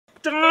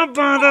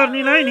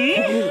बाँदरनीलाई नि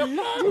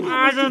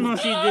आज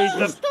नसिधै त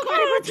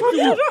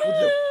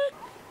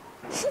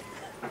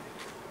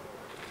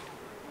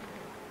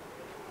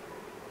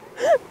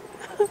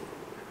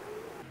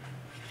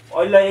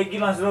अहिले एक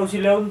गिलास रक्सी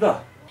ल्याउ नि त।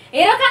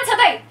 हेर कान्छा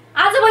दाइ,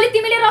 आजभोलि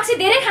तिमीले रक्सी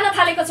धेरै खान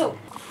थालेको छौ।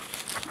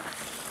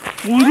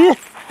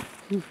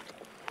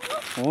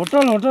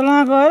 होटलमा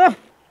गएर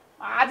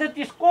आज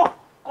त्यसको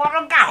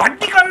करमका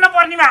हड्डी गर्न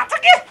पर्ने भएको छ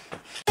के।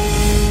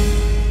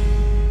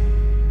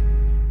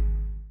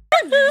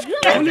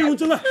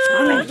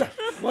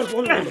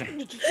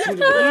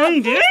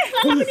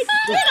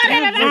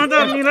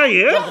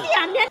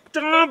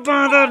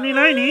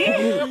 बाँदरनीलाई नि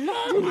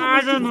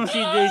आज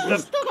नसिधै त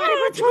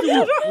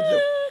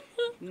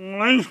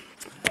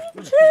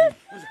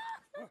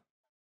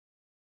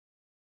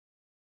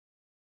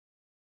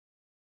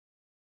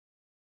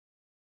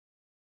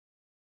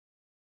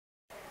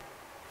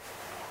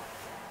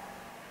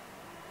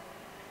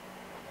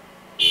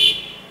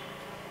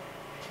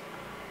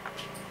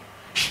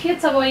के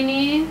छ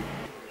बहिनी?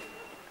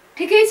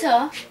 ठिकै छ।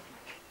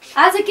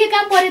 आज के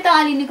काम पर्यो त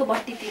आलिनीको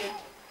भट्टीतिर?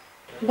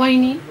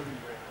 बहिनी,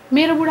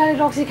 मेरो बुढाले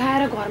रक्सी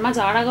खाएर घरमा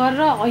झगडा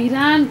गरेर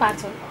हैरान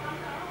पार्छ।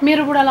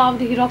 मेरो बुढालाई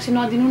अबदेखि रक्सी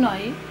नदिनु न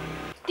है।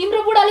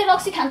 तिम्रो बुढाले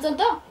रक्सी खान्छन्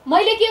त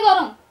मैले के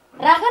गरौँ?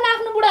 राख न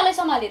आफ्नो बुढालाई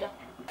सम्हालेर।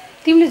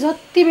 तिमीले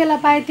जति बेला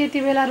पाए त्यति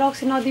बेला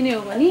रक्सी नदिने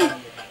हो भने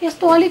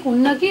यस्तो अलिक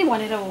हुन्न कि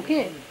भनेर हो के।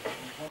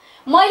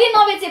 मैले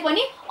नबेचे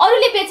पनि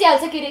अरूले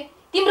बेचिहाल्छ के रे।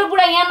 तिम्रो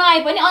बुढा यहाँ नआए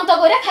पनि अन्त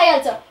गएर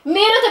खाइहाल्छ।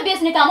 मेरो त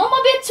बेच्ने काम हो, म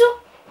बेच्छु।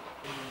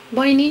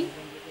 बहिनी,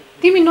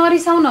 तिमी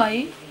नरिसाउ न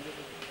है।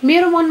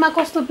 मेरो मनमा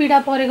कस्तो पीडा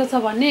परेको छ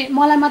भन्ने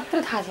मलाई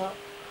मात्र थाहा छ।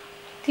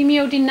 तिमी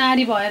एउटी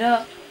नारी भएर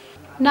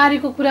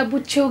नारीको कुरा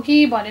बुझ्छौ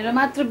कि भनेर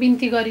मात्र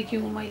बिन्ती गरेकी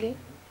हुँ मैले।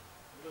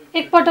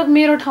 एकपटक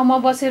मेरो ठाउँमा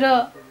बसेर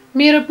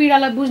मेरो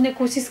पीडालाई बुझ्ने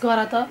कोसिस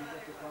गर त।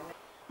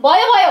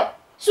 भयो भयो,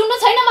 सुन्नु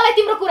छैन मलाई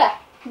तिम्रो कुरा।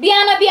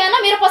 बिहान बिहान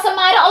मेरो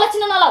पसलमा आएर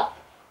अलक्षिन नलाऊ।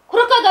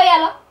 खुरुक्क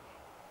गइहाल।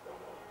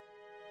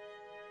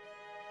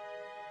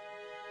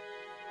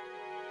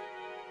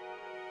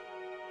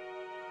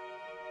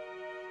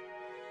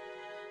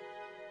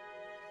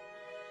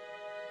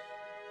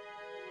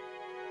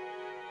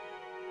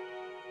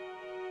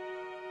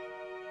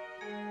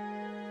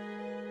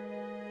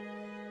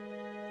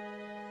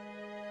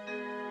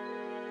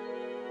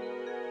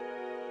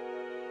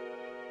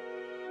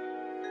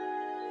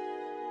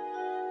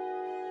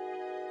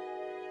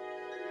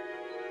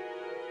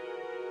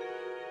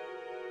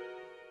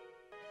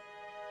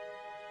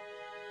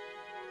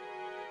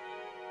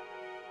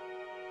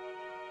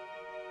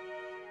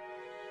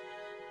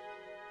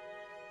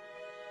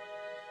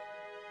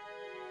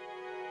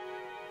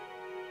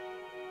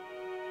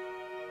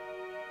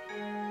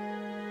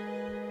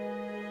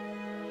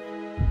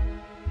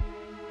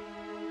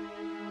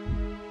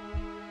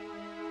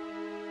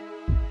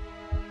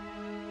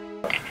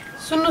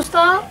 सुन्नुस् त,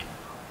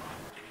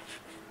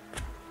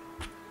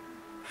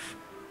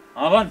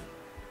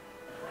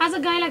 आज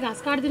गाईलाई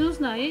घाँस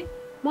काटिदिनुहोस् न है।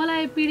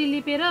 मलाई पिडी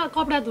लिपेर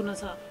कपडा धुन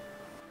छ।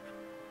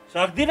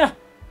 सक्दिन,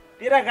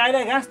 तेरा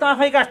गाईलाई घाँस त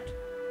आफै काट।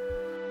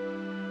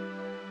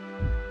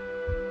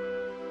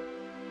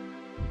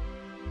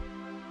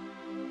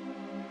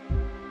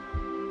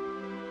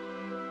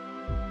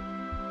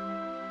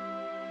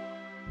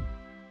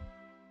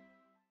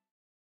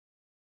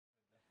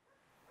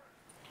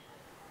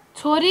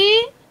 छोरी,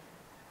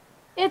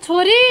 ए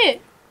छोरी,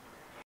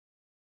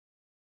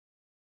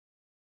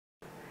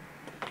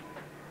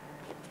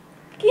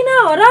 किन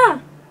हो र?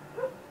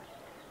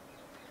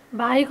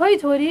 भाइ खै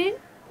छोरी?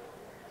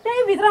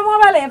 त्यही भित्र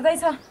मोबाइल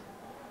हेर्दैछ।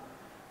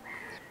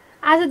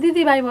 आज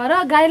दिदी भाइ भएर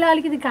गाईलाई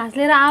अलिकति घाँस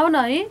लिएर आऊ न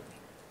है।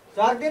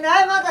 सक्दिन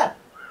है म त।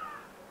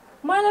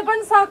 मैले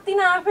पनि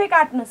सक्दिनँ, आफै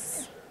काट्नुस्।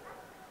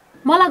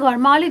 मलाई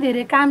घरमा अलि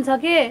धेरै काम छ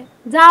के,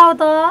 जाऊ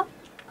त।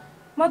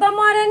 म त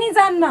मरे नि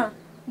जान्न,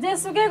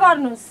 जेसुकै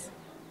गर्नुस्।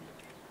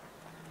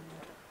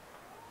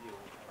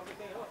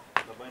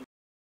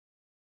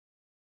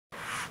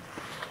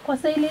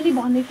 कसैले नि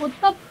भनेको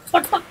त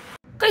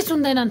पटक्कै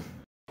सुन्दैनन्।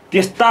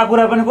 त्यस्ता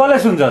कुरा पनि कसले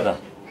सुन्छ त?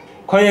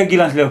 खै एक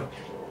गिलास ल्याऊ।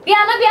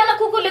 बिहान बिहान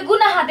कुकुरले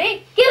गुना खाँदै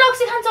के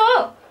रक्सी खान्छ हो?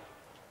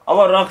 अब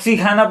रक्सी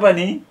खान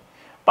पनि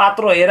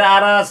पात्रो हेर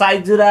आएर साइज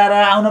जुराएर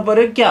आउनु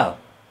पर्यो क्या हो?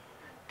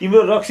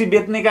 तिम्रो रक्सी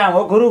बेच्ने काम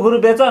हो, खुरु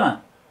बेच न।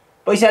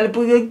 पैसाले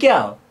पुग्यो क्या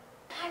हो?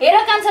 हेर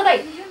कान्छा दाइ,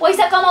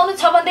 पैसा कमाउनु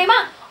छ भन्दैमा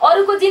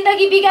अरूको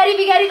जिन्दगी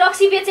बिगारी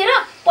रक्सी बेचेर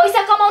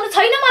पैसा कमाउनु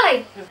छैन मलाई।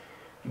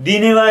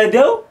 दिने भए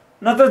देऊ,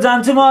 न त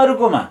जान्छु म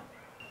अरूकोमा।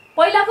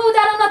 पहिलाको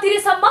उधारो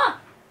नतिरेसम्म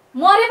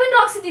मरे पनि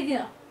रक्सी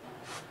दिदिन।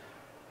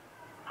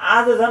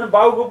 आज झन्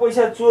बाउको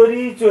पैसा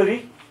चोरी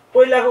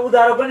पहिलाको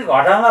उधारो पनि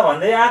घटाउँला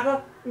भन्दै आएको।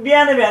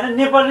 बिहान बिहान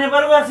नेपाल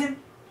गर्छिन्।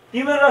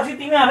 तिम्रो रक्सी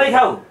तिमी आफै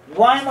खाऊ,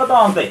 गएँ म त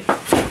आउँदै।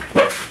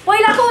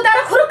 पहिलाको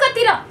उधारो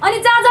खुरुक्कतिर, अनि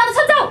जहाँ जानु छ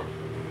जाऊ।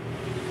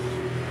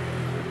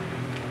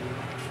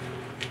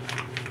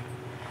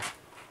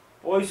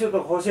 पैसा त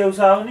खोसेउ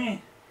साउनी,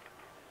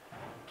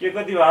 के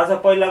कति भएको छ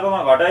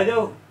पहिलाकोमा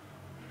घटाइदेऊ।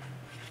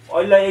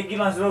 अहिले एक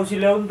गिलास रक्सी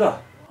ल्याउ नि त।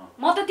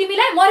 म त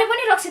तिमीलाई मरे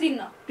पनि रक्सी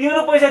दिन्न।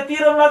 तिम्रो पैसा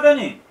तिरौँला त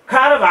नि,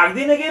 खाएर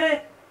भाग्दिन के रे?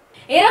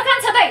 हेर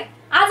कान्छ दाइ,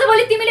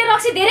 आजभोलि तिमीले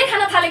रक्सी धेरै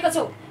खान थालेको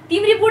छौ।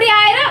 तिम्री बुढी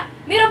आएर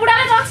मेरो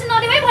बुढालाई रक्सी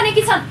नदेऊ है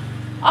भनेकी छन्।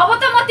 अब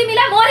त म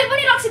तिमीलाई मरे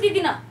पनि रक्सी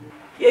दिदिन।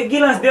 1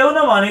 गिलास देऊ न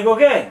भनेको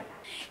के?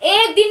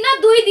 1 दिन न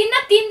 2 दिन न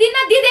 3 दिन न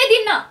दिँदै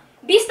दिन्न।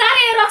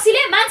 बिस्तारै यो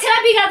रक्सीले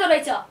मान्छेलाई बिगार्दो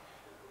रहेछ।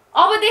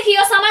 अबदेखि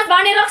यो समाज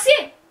बाँड्ने रक्सी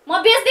म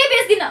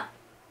बेच्दिन।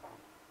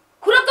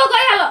 खुरक्क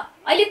गइहाल।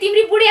 अहिले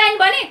तिम्री बुढी आइन्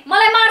भने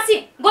मलाई मार्छि।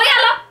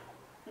 गइहाल।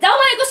 जाऊ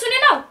भनेको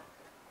सुनेनौ?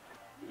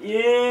 ए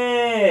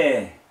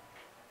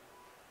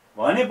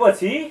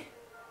भनेपछि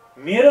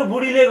मेरो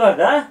बुढीले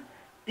गर्दा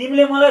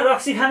तिमीले मलाई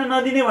रक्सी खान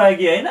नदिने भयो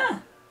कि हैन?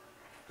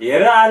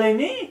 हेर आले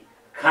नि,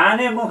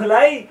 खाने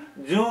मुखलाई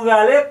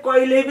जुगाले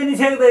कहिले पनि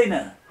छेक्दैन।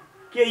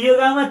 के यो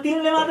गाउँमा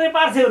तिमीले मात्रै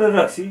पार्छौ र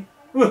रक्सी?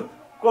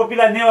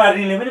 कोपिला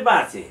नेवारीले पनि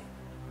पार्छे।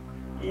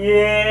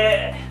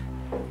 ए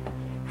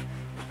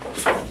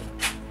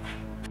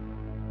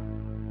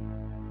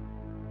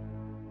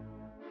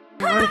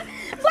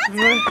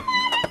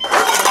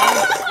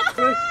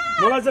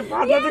मलाई चाहिँ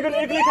भात नदिएको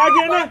एक्लै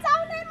खाइदिएन।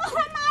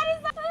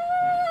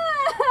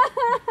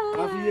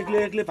 आफू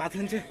एक्लै भात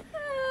खान्छ।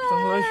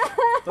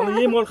 तँलाई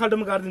यही मल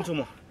खाल्टोमा गाडिदिन्छु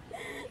म।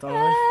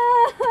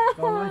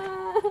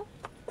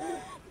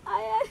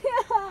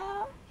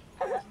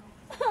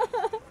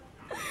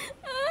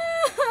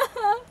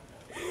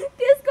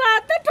 त्यसको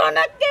हात त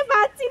ठनक्कै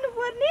भाँचिनु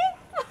पर्ने।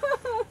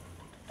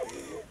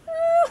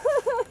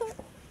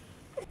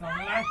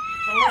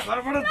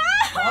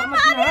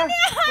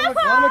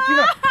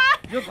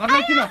 यो घरमा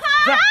किन?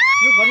 जा,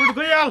 यो घरबाट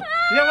गइहाल।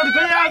 यहाँबाट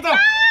गइहाल त।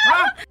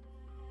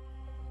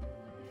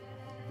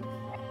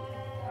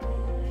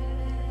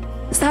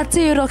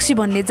 साँच्चै यो रक्सी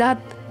भन्ने जात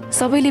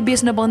सबैले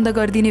बेच्न बन्द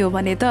गरिदिने हो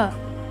भने त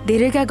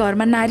धेरैका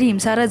घरमा नारी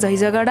हिंसा र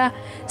झैझगडा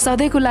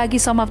सधैँको लागि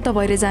समाप्त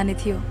भएर जाने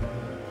थियो।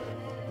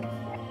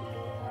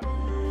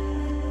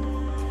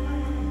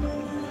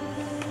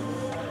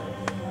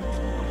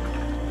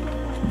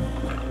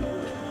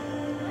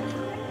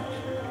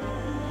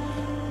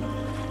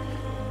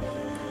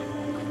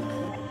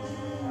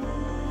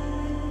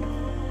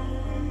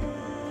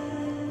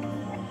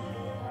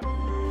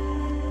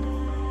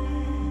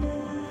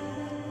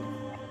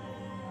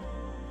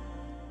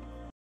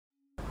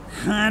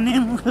 खाने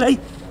मुखलाई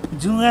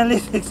जुगाले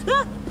छेक्छ।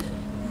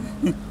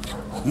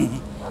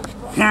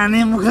 खाने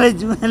मुखलाई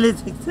जुगाले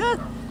छेक्छ।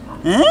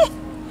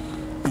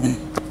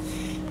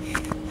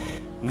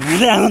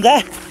 हुँदा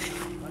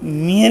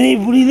मेरै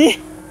बुढीले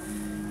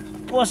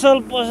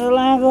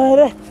पसलमा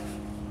गएर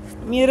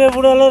मेरो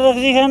बुढालाई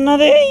रक्सी खान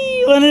नदे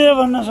भनेर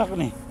भन्न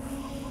सक्ने।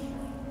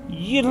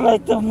 यसलाई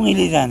त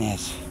मैले जाने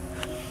छु।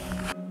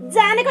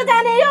 जानेको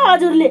जाने यो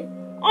हजुरले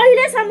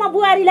अहिलेसम्म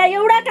बुहारीलाई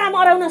एउटा काम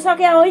अराउन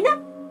सके होइन।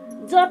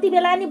 जति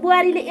बेला नि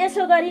बुहारीले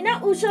यसो गरिन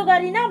उसो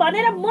गरिन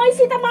भनेर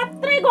मैसित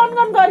मात्रै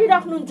गनगन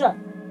गरिराख्नुहुन्छ।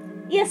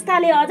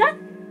 यस्ताले अझ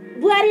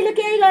बुहारीले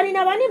केही गरिन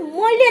भने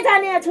मैले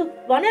जाने छु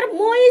भनेर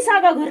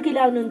मैसँग घुर्की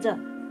लाउनुहुन्छ।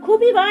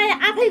 खुबी भए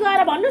आफै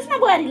गएर भन्नुहोस् न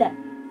बुहारीलाई।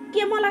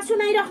 के मलाई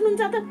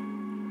सुनाइराख्नुहुन्छ त?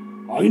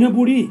 होइन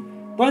बुढी,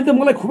 तैँले त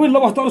मलाई खुबै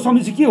लवस्तारो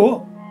सम्झिन्छ के हो?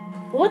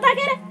 हो त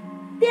के रे,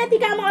 त्यति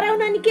काम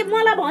अराउन नि के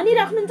मलाई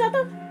भनिराख्नुहुन्छ त?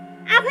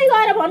 आफै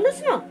गएर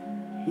भन्नुहोस् न।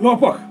 ल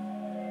पख,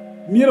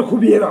 मेरो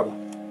खुबी हेर अब।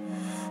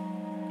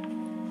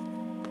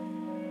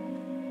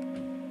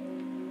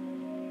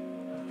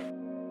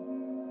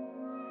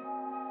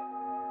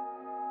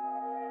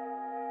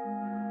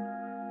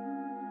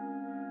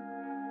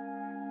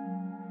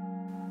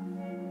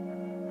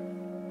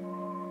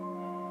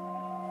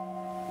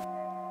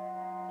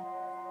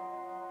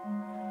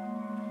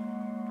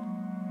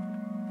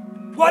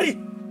 बुहारी,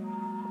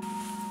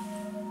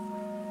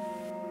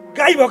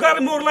 गाई भकाएर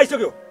मोर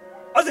लगाइसक्यो।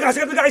 अझ घाँस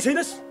काट्न गाई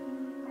छैनस्?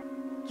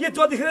 के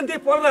जतिखेर त्यही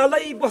पराल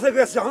हाल्दै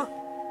बसेको रहेछ?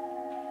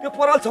 त्यो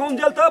पराल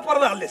छाउन्जेल त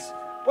पराल हाल्छेस्।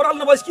 पराल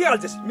नभएस् के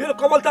हाल्छेस्? मेरो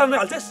कमल तार्न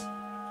हाल्छेस्?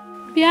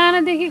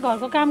 बिहानदेखि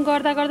घरको काम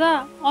गर्दा गर्दा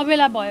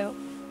अबेला भयो।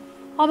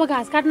 अब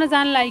घाँस काट्न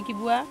जान लाग्यो कि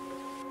बुवा।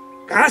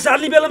 घाँस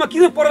हाल्ने बेलामा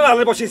किन पराल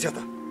हालेर बसेछ त?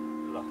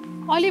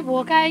 अलि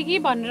भोक आयो कि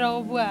भनेर हो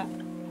बुवा।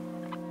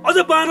 अझ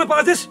बाँड्न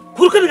पाएछस्,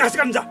 खुर्कन घाँस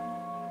काट्न जा।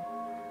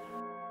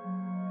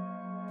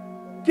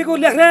 के को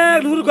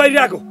ल्याख्राख लुरु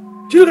गरिरहेको?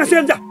 छिटो घाँस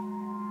काट्न जा।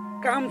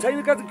 काम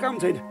छैन, काम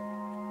छैन।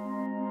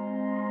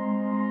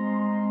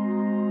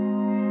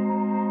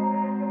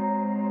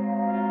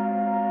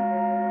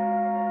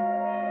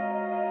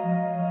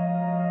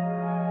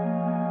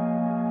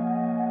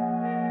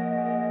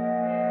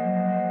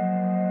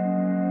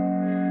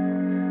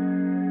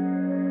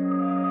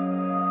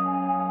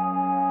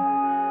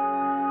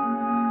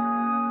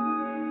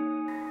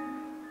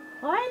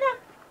 होइन,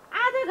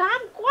 आज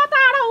घाम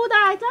कता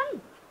उदाएछन्?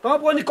 त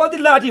पनि कति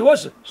लाठी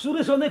होस्,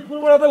 सूर्य सधैँ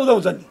पूर्वबाट त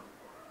उदाउँछ नि।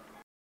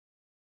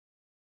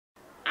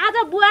 आज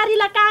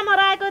बुहारीलाई काम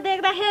हराएको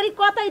देख्दाखेरि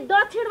कतै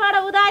दक्षिणबाट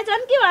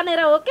उदाएछन् कि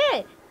भनेर हो के?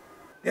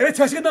 धेरै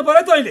छेस्किन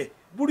नपरे तैँले।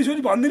 बुढी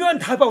छोरी भनिदिनु अनि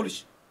थाहा पाउलिस्।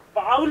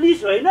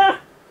 पाउलिस् होइन,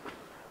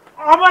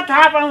 अब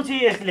थाहा पाउँछ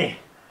यसले।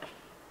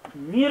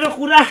 मेरो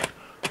कुरा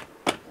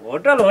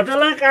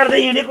होटलमा काट्दै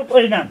हिँडेको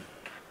परिणाम।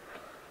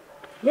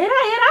 हेर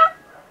हेर,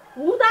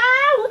 हुँदा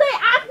हुँदै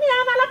आफ्नी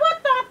आमालाई पो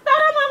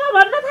तत्तरममा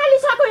भन्न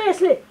थालिसक्यो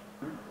यसले।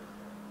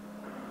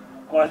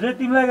 कसले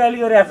तिमीलाई गाली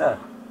गरेछ?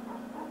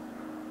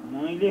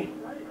 मैले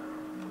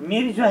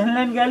मेरी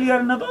स्वास्नीलाई नि गाली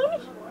गर्न नपाउने?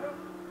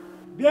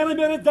 बिहान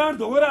बिहान जाँड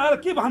धोएर आएर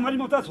के भानभारी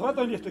मता छोरा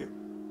तैँले यस्तो?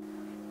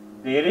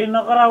 धेरै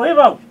नकराउ है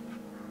बाउ।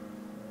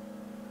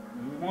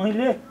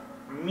 मैले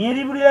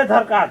मेरी बुढीलाई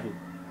थर्काछु,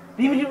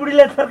 तिमीरी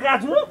बुढीलाई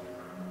थर्काछु।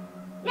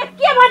 या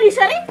के भनिस्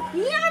अरे?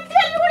 यहाँ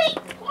तेरी बुढी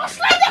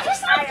कसलाई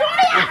देखिस् र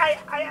जोडी?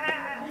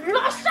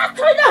 लस्सा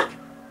छैन।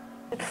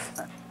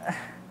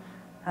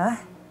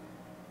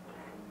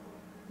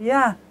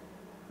 यहाँ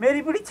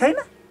मेरी बुढी छैन?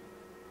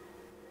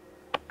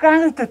 कहाँ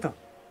गयो त?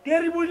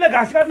 तेरी बुढीलाई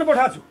घाँस काट्न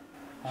पठाएको छु।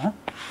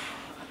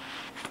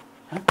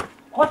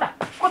 कता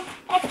कता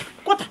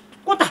कता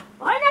कता?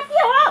 होइन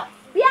के हो?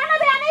 बिहान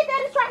बिहानै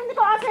तेरी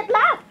स्वास्नीको असेट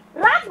ला।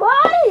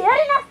 रातभरि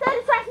हेरिनस्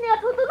तेरी स्वास्नी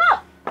थुतुन।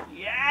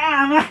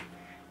 आमा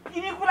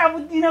तिमी कुरा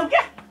बुझ्दिनौ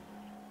क्या?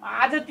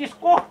 आज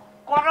त्यसको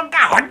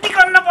करमका हड्डी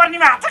गर्न पर्ने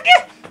भएको छ के?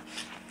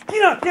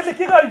 किन त्यसले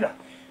के गरिन्छ?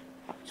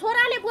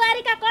 छोराले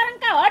बुहारीका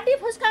करङका हड्डी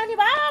फुस्काउने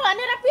भयो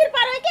भनेर पिर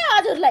पर्यो के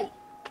हजुरलाई?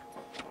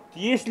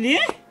 त्यसले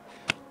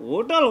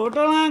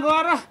होटलमा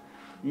गएर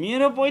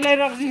मेरो पहिल्यै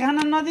रक्सी खान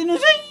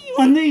नदिनुहोस् है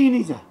भन्दै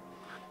हिँडिन्छ।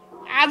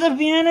 आज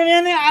बिहान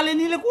बिहानै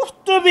आलेनीले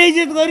कस्तो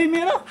बेइज्जत गरी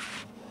मेरो।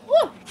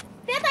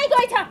 त्यतै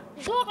गएछ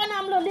जोको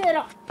नाम्लो लिएर।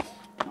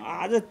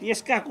 आज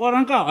त्यसका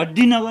करङका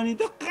हड्डी नगनी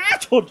त कहाँ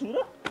छोड्छु र?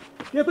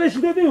 त्यतै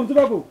सिधै हुन्छ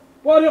बाबु,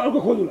 पऱ्यो अर्को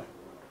खोजुला।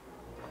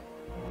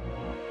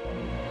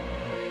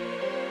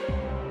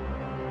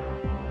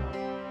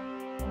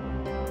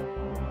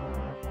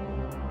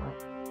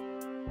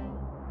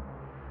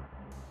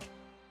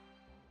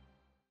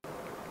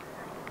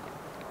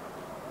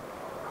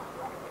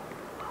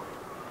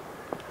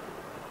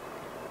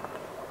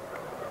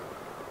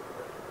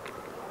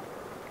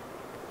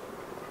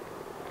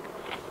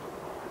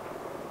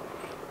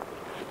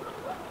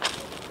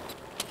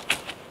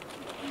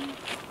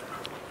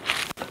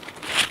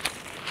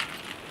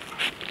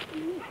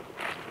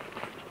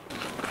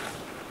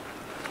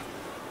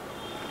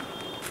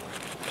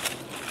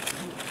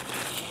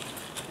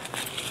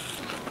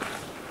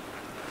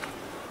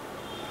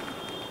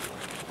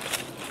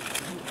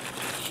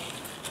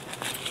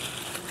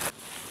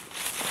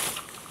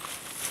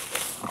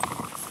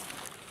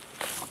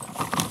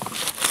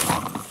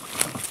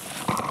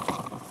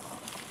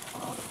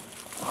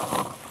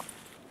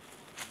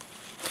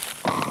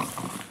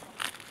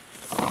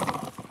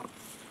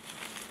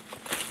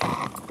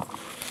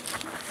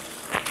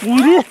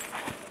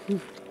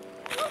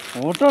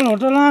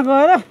 होटलमा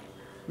गएर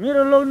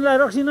मेरो लोग्नेलाई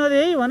रक्सी नदे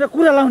है भनेर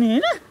कुरा लाउने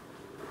होइन?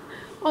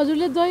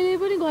 हजुरले जहिले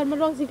पनि घरमा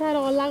रक्सी खाएर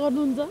हल्ला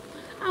गर्नुहुन्छ,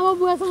 आमा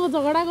बुवासँग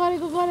झगडा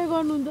गरेको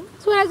गर्नुहुन्छ,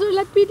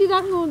 छोराछोरीलाई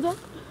पिटिराख्नुहुन्छ।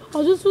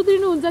 हजुर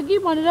सुध्रिनुहुन्छ कि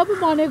भनेर पो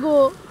भनेको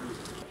हो।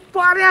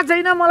 पर्या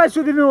छैन मलाई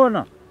सुध्रिनु गर्न।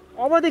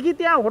 अबदेखि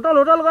त्यहाँ होटल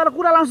गएर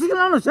कुरा लाउँछ कि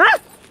लाउनुहोस् है?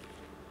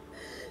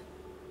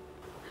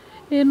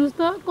 हेर्नुहोस्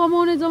त,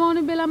 कमाउने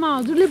जमाउने बेलामा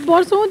हजुरले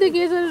वर्षौँदेखि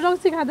यसरी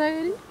रक्सी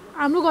खाँदाखेरि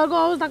हाम्रो घरको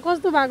अवस्था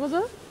कस्तो भएको छ।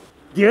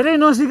 धेरै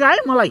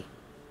नसिकाए मलाई।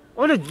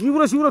 अहिले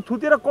जिब्रो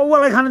थुतेर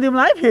कौवालाई खान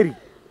दिउँला है फेरि।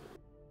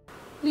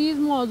 प्लिज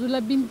म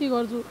हजुरलाई बिन्ती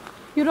गर्छु,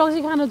 यो रक्सी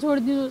खान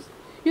छोडिदिनुहोस्।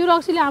 यो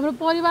रक्सीले हाम्रो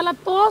परिवारलाई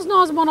तस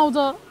नस बनाउँछ।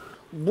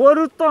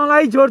 बरु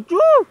तँलाई छोड्छु,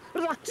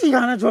 रक्सी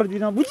खान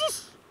छोड्दिन, बुझिस्?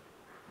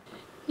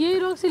 यही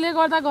रक्सीले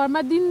गर्दा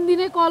घरमा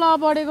दिनदिनै कलह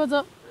बढेको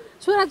छ।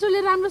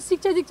 छोराछोरीले राम्रो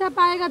शिक्षा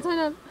पाएका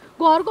छैनन्,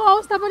 घरको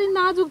अवस्था पनि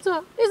नाजुक छ।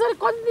 यसरी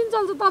कति दिन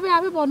चल्छ तपाईँ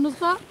आफै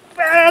भन्नुहोस् त।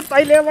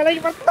 तैँले मलाई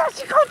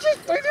सिकाउँछिस्,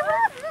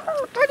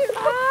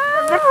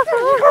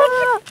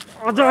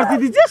 अझ अर्ती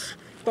दिन्छस्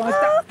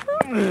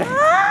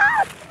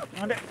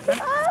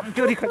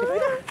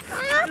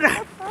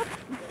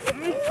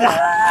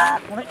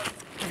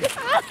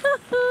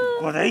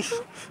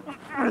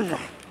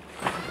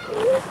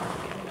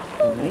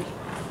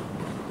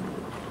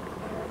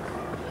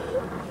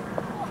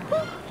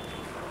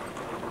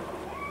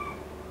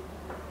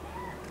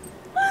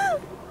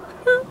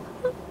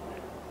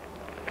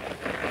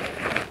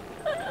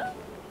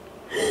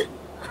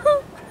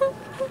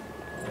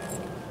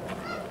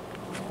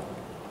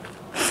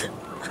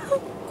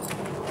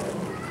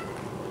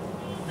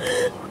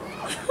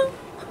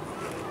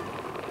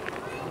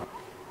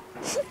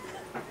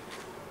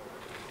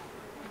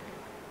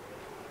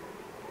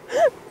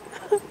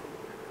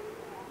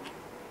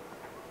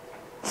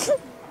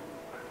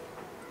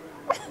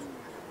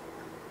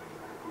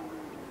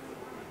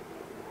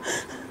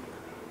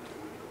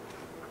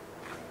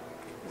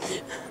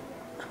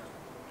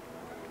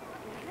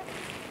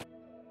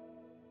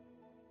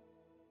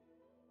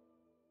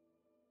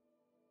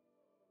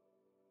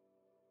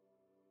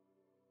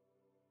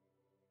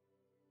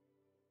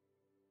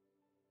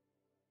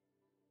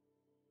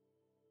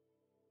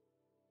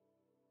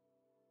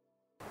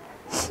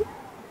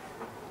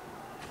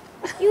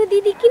यो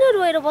दिदी किन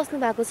रोएर बस्नु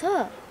भएको छ?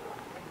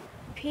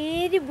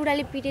 फेरि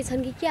बुढाले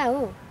पिटेछन् कि क्या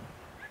हो?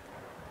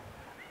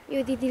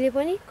 यो दिदीले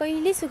पनि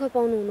कहिले सुख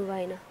पाउनु हुनु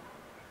भएन।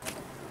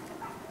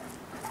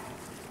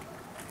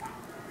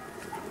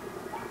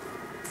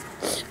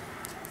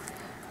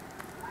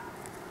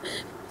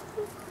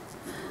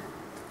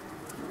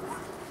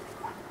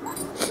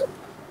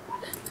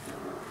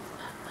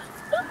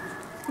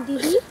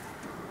 दिदी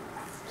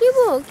के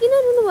भयो किन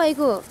रुनु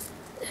भएको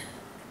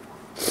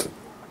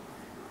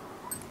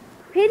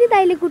फेरि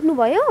दाइले कुट्नु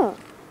भयो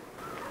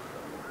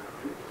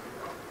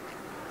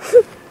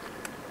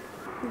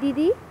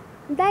दिदी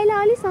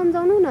दाइलाई अलि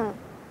सम्झाउनु न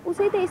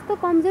उसै त यस्तो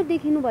कमजोर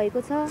देखिनु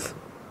भएको छ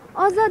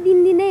अझ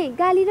दिनदिनै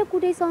गाली र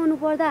कुटाइ सहनु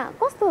पर्दा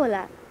कस्तो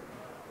होला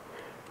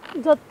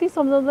जति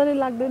सम्झाउँदा नि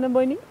लाग्दैन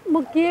बहिनी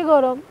म के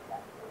गरौँ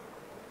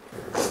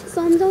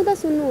सम्झाउँदा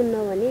सुन्नुहुन्न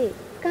भने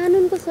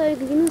कानुनको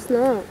सहयोग लिनुहोस् न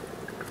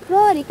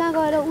प्रहरी कहाँ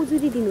गएर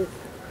उजुरी दिनुहोस्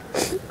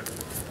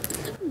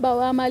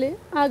बाबुआमाले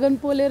आँगन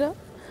पोलेर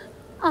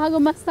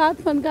आगोमा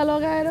 7 फन्का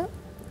लगाएर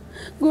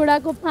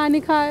घोडाको पानी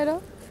खाएर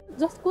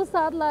जसको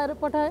साथ लाएर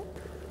पठाए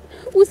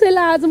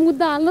उसैलाई आज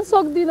मुद्दा हाल्न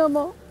सक्दिनँ म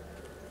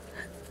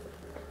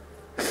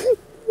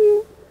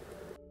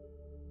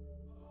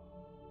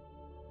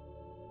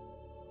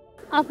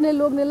आफ्नै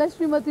लोग्नेलाई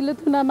श्रीमतीले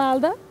थुनामा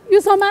हाल्दा यो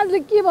समाजले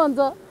के भन्छ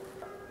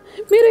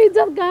मेरो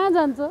इज्जत कहाँ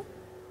जान्छ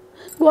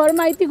घर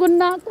माइतीको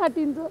नाक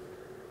काटिन्छ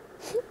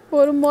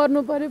बरु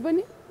मर्नु परे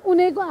पनि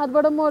उनीको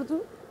हातबाट मर्छु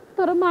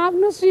तर म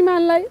आफ्नो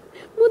श्रीमानलाई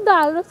मुद्दा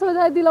हालेर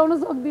सजाय दिलाउन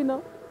सक्दिनँ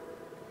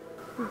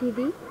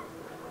दिदी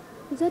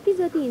जति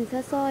जति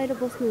हिंसा सहेर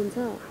बस्नुहुन्छ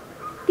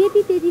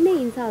त्यति नै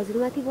हिंसा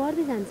हजुरमाथि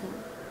गर्दै जान्छ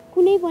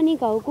कुनै पनि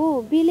घाउको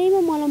बेलैमा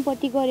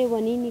मलमपट्टि गर्यो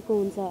भने निको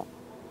हुन्छ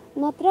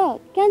नत्र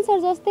क्यान्सर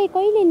जस्तै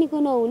कहिले निको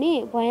नहुने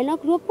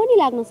भयानक रोग पनि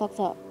लाग्न सक्छ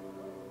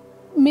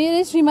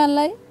मेरै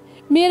श्रीमानलाई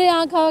मेरै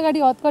आँखा अगाडि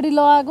हतकडी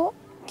लगाएको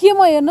के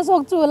म हेर्न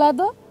सक्छु होला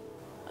त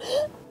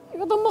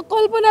यो त म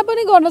कल्पना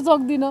पनि गर्न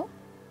सक्दिनँ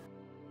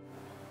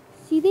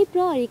सिधै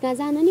प्रहरी कहाँ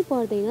जान नि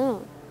पर्दैन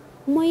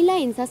महिला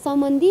हिंसा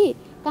सम्बन्धी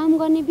काम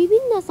गर्ने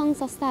विभिन्न सङ्घ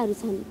संस्थाहरू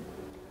छन्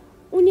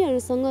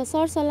उनीहरूसँग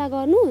सरसल्लाह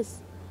गर्नुहोस्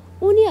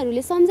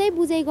उनीहरूले सम्झाइ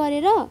बुझाइ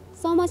गरेर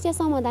समस्या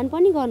समाधान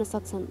पनि गर्न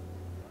सक्छन्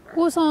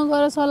कोसँग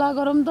गएर सल्लाह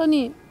गरौँ त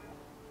नि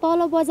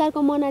तल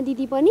बजारको मना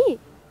दिदी पनि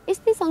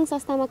यस्तै सङ्घ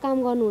संस्थामा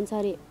काम गर्नुहुन्छ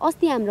अरे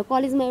अस्ति हाम्रो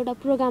कलेजमा एउटा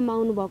प्रोग्राममा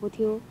आउनुभएको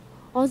थियो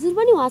हजुर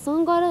पनि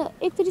उहाँसँग गएर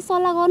एकचोटि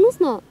सल्लाह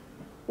गर्नुहोस् न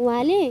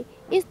उहाँले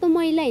यस्तो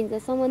महिला हिंसा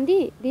सम्बन्धी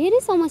धेरै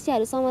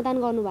समस्याहरू समाधान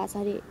गर्नुभएको छ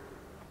अरे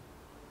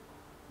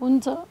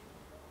हुन्छ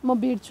म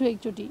भेट्छु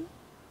एकचोटि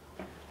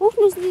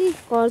उफ्नुहोस् दिदी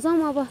घर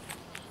जाउँ अब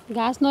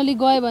घाँस नलि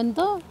गयो भने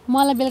त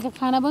मलाई बेलुका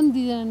खाना पनि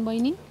दिँदैनन्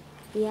बहिनी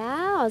या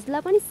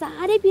हजुरलाई पनि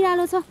साह्रै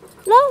पिरालो छ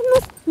ल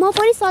उफ्नुहोस् म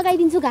पनि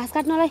सघाइदिन्छु घाँस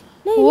काट्नलाई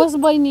होस्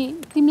बहिनी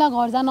तिमीलाई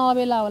घर जान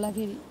अबेला होला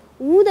फेरि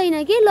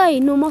हुँदैन के ल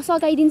हिँड्नु म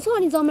सघाइदिन्छु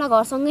अनि जम्ला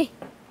घरसँगै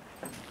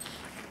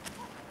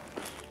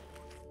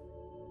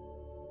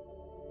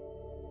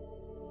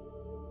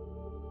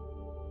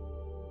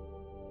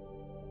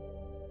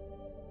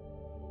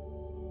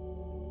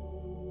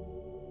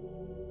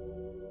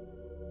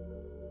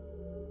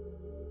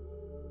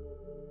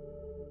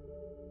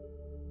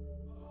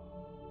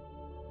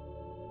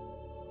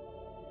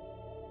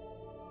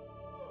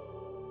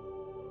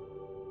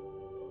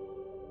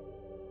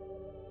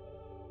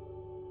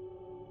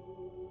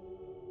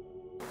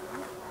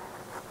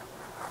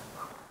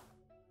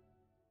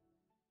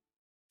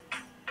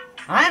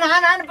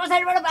हान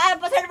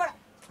पछाडिबाट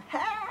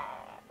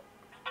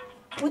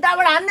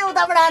उताबाट हान्ने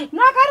उताबाट हान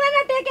नगर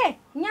न टेके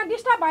यहाँ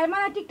डिस्टर्ब भयो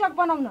मलाई टिकटक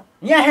बनाउन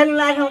यहाँ खेल्नु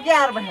लाग्छौ के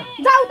यार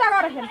बस्नु जा उता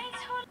गएर खेल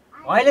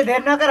अहिले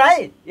धेर नगर है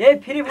यही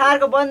फ्री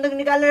फायरको बन्दुक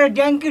निकालेर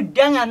ड्याङ्की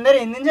ड्याङ हान्दै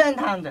हिँडिदिन्छ अनि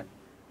थाहा हुन्छ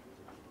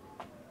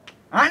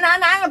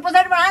हान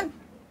पछाडिबाट हान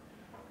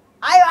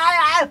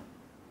आयो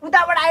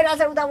उताबाट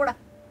आइरहेछ उताबाट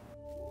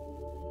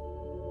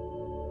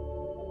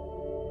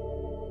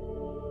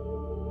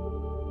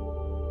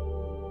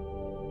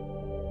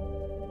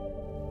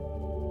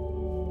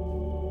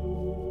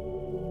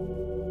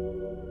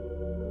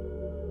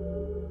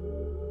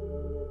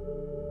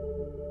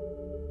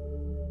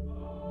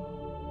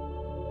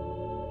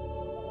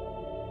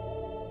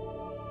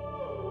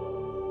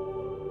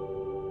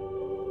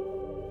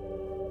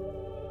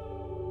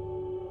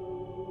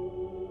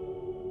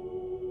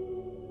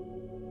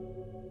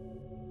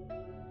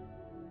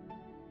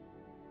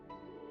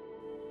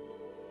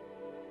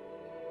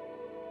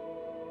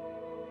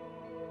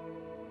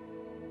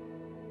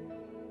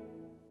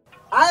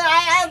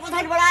आयो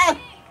पछाडिबाट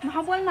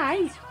आयो बोल्न है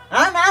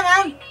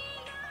हान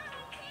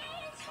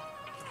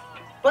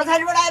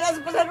पछाडिबाट आइरहेछ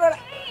पछाडिबाट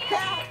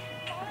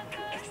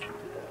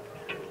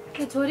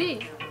ए छोरी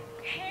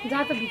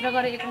जा त भित्र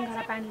गएर एक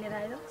अङ्गारा पानी लिएर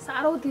आयो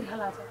साह्रो तिर्खा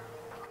लाग्छ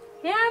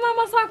ए आमा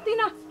म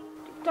सक्दिनँ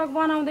टिकटक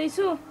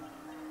बनाउँदैछु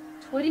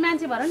छोरी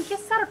मान्छे भएर नि के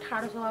साह्रो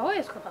ठाडो छ हो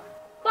यसको त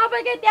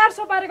तपाईँकै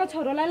 400 पारेको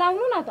छोरोलाई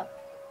लाउनु न त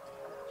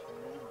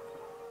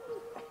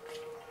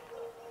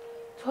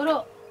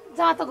छोरो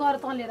जा त गएर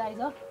तँ लिएर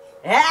आइज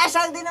हे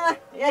सक्दिनँ म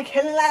यहाँ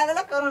खेल्नु लागेको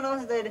बेला कराउनु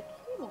आउँछ तैँले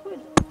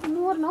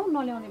मोर न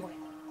नल्याउने भयो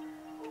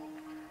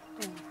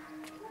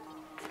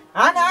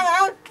हान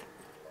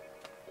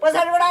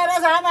पछाडिबाट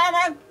आइरहेछ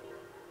हान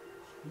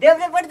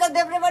देब्रेपट्टि त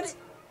देब्रेपट्टि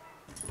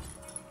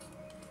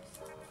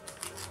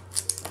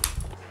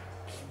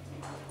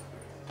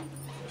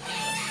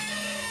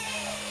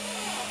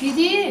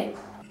दिदी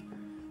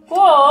को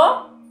हो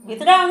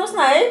भित्र आउनुहोस् न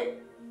है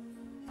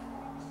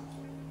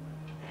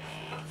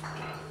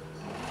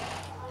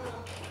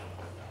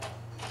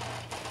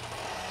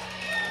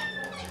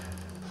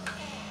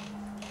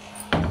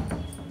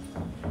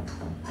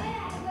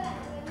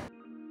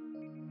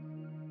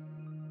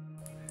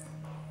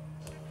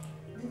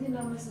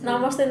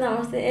नमस्ते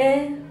नमस्ते।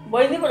 ए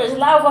बहिनी पो रहेछ,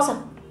 लाऊ बस।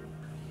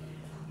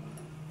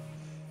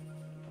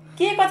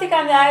 के कति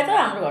कामले आयो त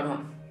हाम्रो घरमा?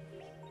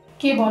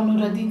 के भन्नु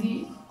र दिदी,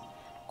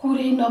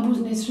 कुरै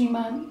नबुझ्ने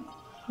श्रीमान,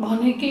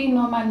 भनेकै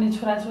नमान्ने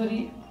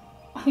छोराछोरी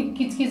अनि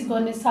किचकिच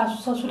गर्ने सासु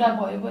ससुरा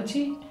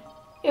भएपछि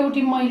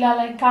एउटी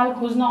महिलालाई काल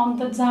खोज्न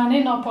अन्त जानै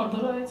नपर्दो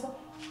रहेछ।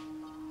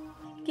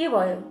 के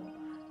भयो?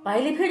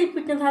 भाइले फेरि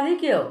पिट्न थाल्यो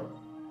के हो?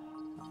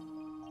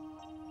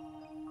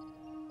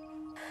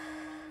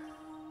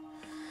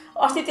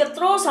 अस्ति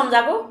त्यत्रो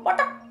सम्झाएको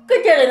पटक्कै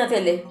टेर्दैन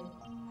त्यसले।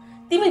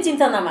 तिमी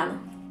चिन्ता नमान,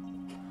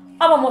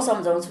 अब म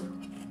सम्झाउँछु।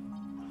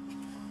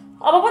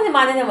 अब पनि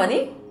मानेन भने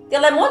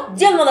त्यसलाई म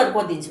जेलमा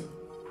लटकाइदिन्छु।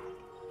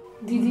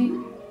 दिदी,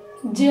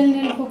 जेल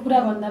नेलको कुरा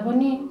भन्दा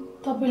पनि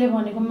तपाईँले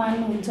भनेको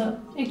मान्नुहुन्छ।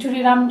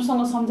 एकचोटि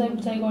राम्रोसँग सम्झाइ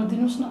बुझाइ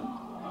गरिदिनुहोस् न।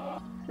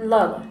 ल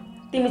ल,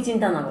 तिमी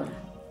चिन्ता नगर,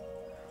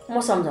 म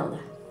सम्झाउँदा।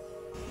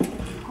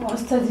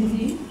 हस् त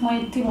दिदी, म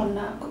यति भन्न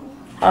आएको।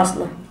 हस्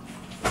ल।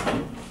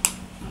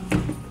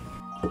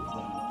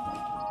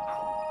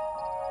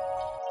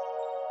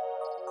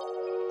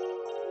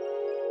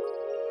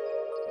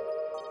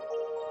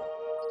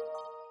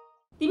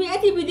 तिमी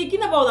यति विधि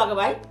किन बाउलाको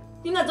भाइ?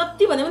 तिमीलाई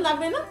जति भने पनि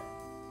लाग्दैन?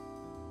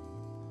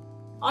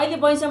 अहिले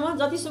वयसमा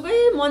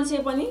जतिसुकै मान्छे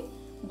पनि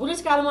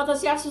बुढेसकालमा त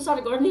स्याहार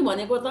सुसार गर्ने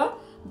भनेको त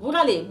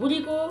बुढाले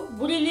बुढीको,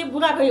 बुढीले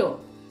बुढाकै हो।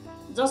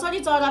 जसरी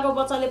चराको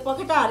बच्चाले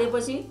पखेटा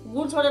हालेपछि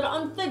गुड छोडेर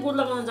अन्तै गुड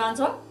लगाउन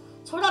जान्छ,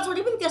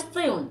 छोराछोरी पनि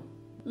त्यस्तै हुन्।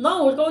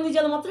 नहुर्काउने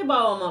जेल मात्रै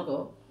बाबुआमाको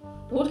हो।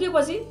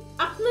 हुर्केपछि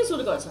आफ्नै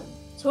सुरु गर्छन्।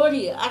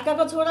 छोरी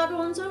अर्काको छोराको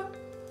हुन्छ,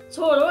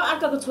 छोरो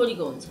अर्काको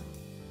छोरीको हुन्छ।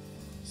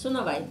 सुन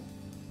भाइ,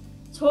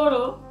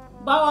 छोरो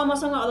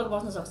बाबुआमासँग अलग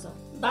बस्न सक्छ,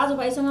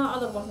 दाजुभाइसँग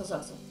अलग बस्न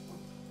सक्छ,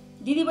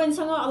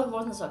 दिदीबहिनीसँग अलग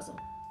बस्न सक्छ।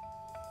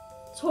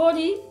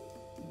 छोरी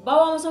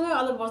बाबुआमासँगै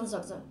अलग बस्न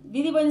सक्छ,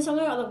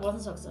 दिदीबहिनीसँगै अलग बस्न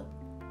सक्छ।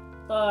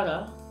 तर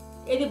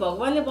यदि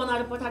भगवानले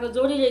बनाएर पठाएको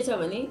जोडी रहेछ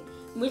भने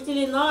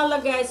मृत्युले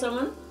नअलग गएसम्म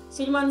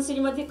श्रीमान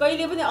श्रीमती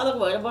कहिले पनि अलग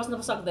भएर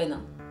बस्न सक्दैन।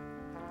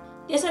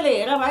 त्यसैले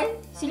हेर भाइ,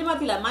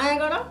 श्रीमतीलाई माया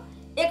गर,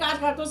 एक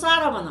अर्काको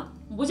सहारा बन।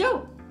 बुझ्यौ?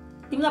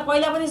 तिमीलाई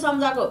पहिला पनि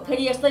सम्झाएको,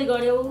 फेरि यस्तै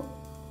गर्यौ,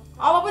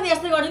 अब पनि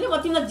यस्तै गर्यो नि म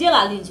तिमीलाई जेल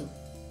हालिदिन्छु।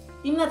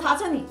 तिमीलाई थाहा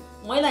छ नि,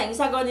 महिला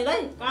हिंसा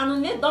गर्नेलाई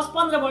कानुनले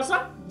 10-15 वर्ष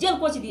जेल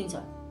कोचिदिन्छ।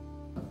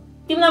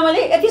 तिमीलाई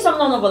मैले यति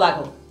सम्झाउन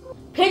बोलाएको।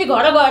 फेरि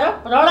घर गएर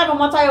रडाको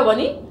मचायो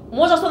भने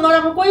म जस्तो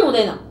नराम्रो कोही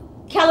हुँदैन।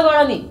 ख्याल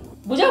गर नि,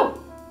 बुझ्यौ?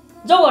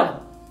 जाऊ गर।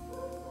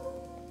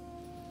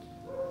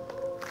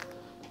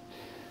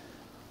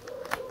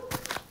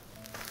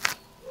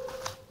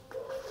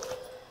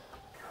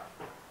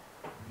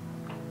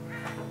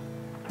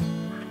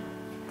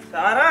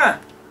 सारा,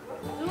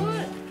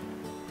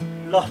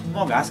 ल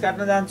म घाँस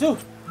काट्न जान्छु,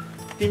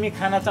 तिमी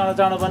खाना चाँडो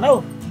चाँडो बनाऊ।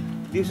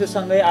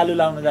 दिउँसोसँगै आलु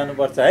लाउन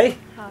जानुपर्छ है।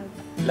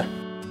 ल।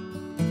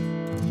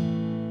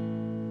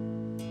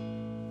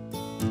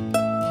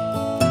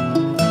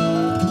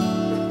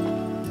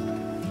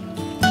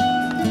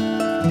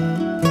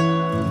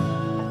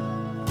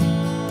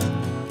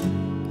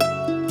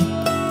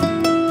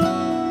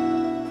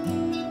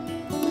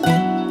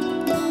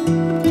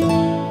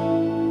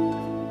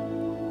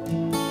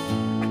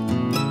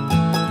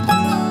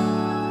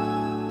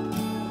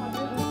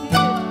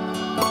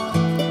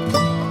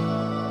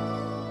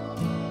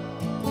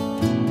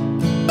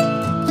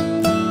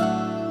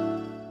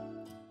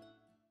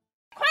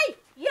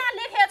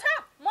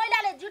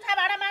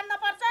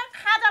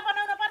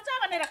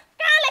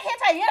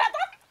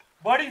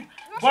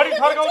 बढी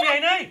फर्काउने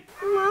हैन है?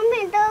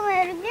 मम्मी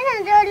तपाईहरु किन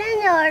जहिले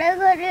झगडा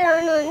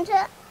गरिरहनुहुन्छ?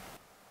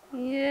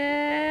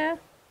 ए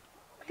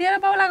तेरो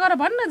बाउलाई गएर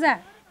भन्न जा,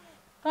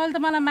 तैले त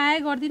मलाई माया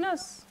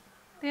गर्दिनस्,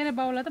 तेरो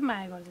बाउलाई त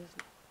माया गर्दिस्।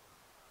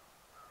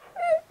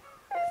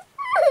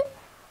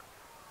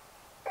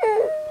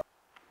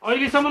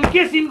 अहिलेसम्म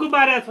के सिनको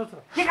बारे छ?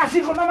 के का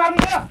सिनको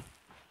नमार्नु त?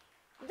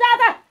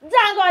 जादा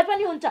जहाँ गए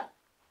पनि हुन्छ।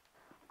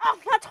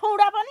 आफ्ना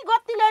छोरा पनि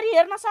गतिलरी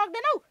हेर्न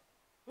सक्दैनौ?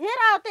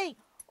 हेर त्यही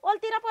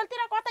ओल्तिर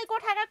पल्तिर कतै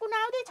कोठाका कुना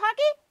आउँदै छ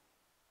कि?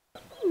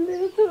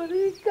 मेरो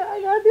छोरी कहाँ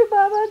गयो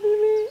बाबा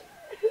तिमी?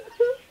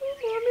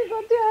 मम्मी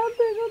कति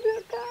आउँथेको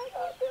थियो,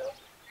 कहाँ गयो?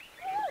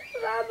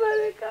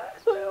 रातभरि कहाँ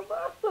गयो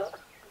बाबा?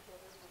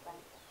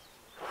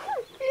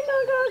 किन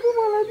गएको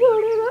मलाई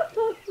छोडेर?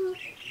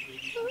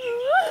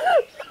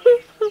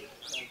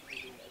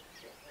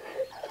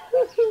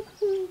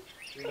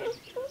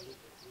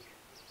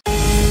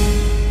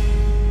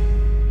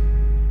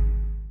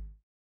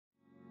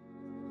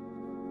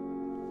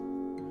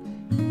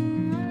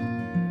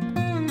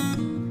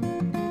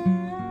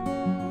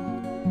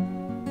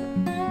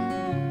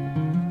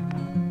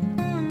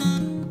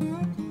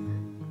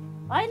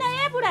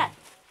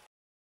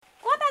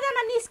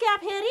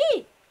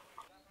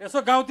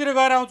 यसो गाउँतिर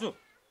गएर आउँछु।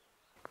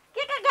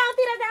 के का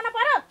गाउँतिर जान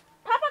पर्यो?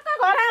 ठपक्क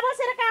घर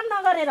बसेर काम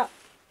नगरेर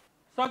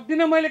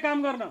सक्दिन मैले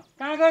काम गर्न।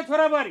 कहाँ गयो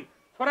छोराबुहारी?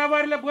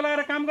 छोराबुहारीले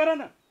बोलाएर काम गर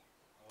न।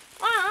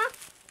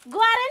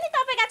 गरे नि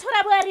तपाईका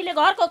छोराबुहारीले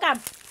घरको काम।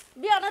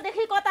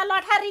 बिहानदेखि कता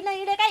लठारी नै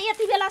हिँडेका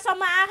यति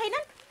बेलासम्म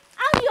आएनन्।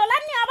 आउने होला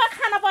नि अब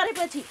खाना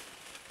परेपछि।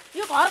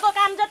 यो घरको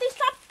काम जति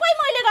सबै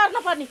मैले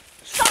गर्न पर्ने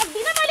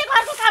सक्दिनँ मैले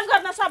घरको काम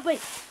गर्न सबै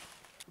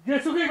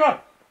जेसुकै गर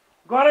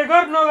गरे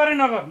गर नगरे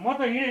नगर म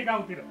त हिँडे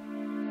गाउँतिर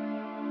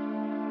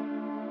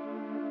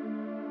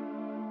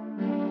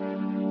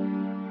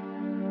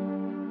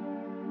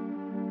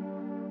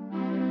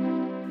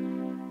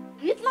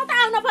हित्न त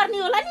आउन पर्ने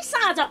होला नि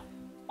साँझ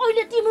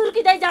अहिले ती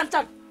मुर्किँदै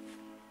जान्छन्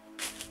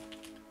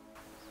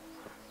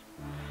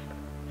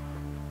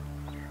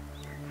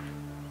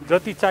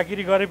जति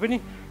चाकरी गरे पनि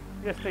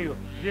यस्तै हो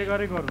जे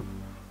गरे गर्नु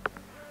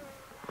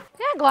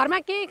ए घरमा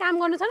केही काम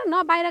गर्नु छ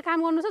न बाहिर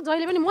काम गर्नु छ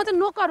जहिले पनि म चाहिँ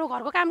नोकर हो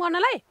घरको काम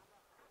गर्नलाई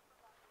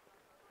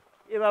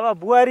ए बाबा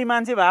बुहारी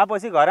मान्छे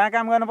भएपछि घरमा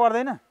काम गर्न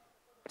पर्दैन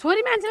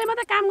छोरी मान्छेले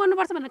मात्रै काम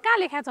गर्नुपर्छ भनेर कहाँ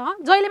लेखा छ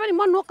जहिले पनि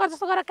म नोकर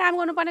जस्तो गरेर काम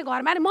गर्नुपर्ने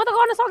घरमा म त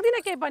गर्न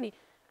सक्दिनँ केही पनि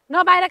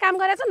न बाहिर काम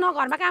गरेछ न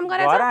घरमा काम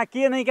गरेछ घरमा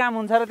के नै काम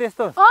हुन्छ र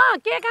त्यस्तो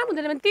के काम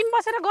हुँदैन भने तिमी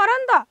बसेर गर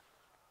नि त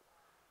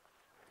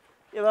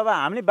ए बाबा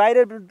हामीले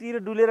बाहिरतिर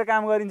डुलेर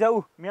काम गरिन्छ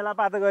ऊ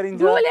मेलापात गरिन्छ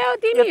डुल्यौ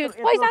तिमी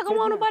पैसा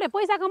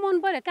कमाउनु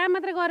पर्यो काम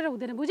मात्रै गरेर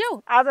हुँदैन बुझ्यौ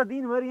आज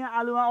दिनभरि यहाँ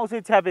आलुमा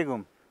औषध छ्यापेको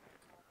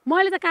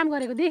मैले त काम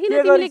गरेको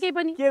देखिनँ तिमीले केही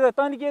पनि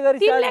तैँले के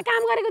गरिस् तिमीले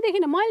काम गरेको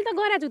देखिनँ मैले त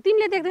गरेको छु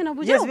तिमीले देख्दैनौ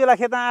बुझ्यौ यस बेला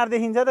खेतमा आएर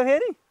देखिन्छ त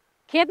फेरि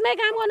खेतमै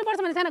काम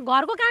गर्नुपर्छ भने छैन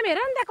घरको काम हेर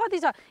नि त कति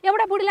छ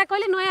एउटा बुढीलाई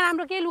कहिले नयाँ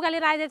राम्रो केही लुगा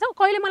लिएर आइदिएछौ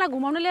कहिले मलाई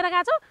घुमाउनु लिएर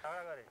गएको छौ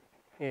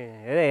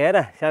ए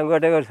हेर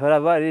सामकोटेको छोरा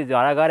बुहारी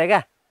झगडा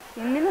गरेका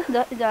हिँड्दिनँ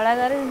झगडा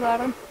गरे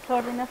गर्न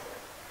छोड्दिनँ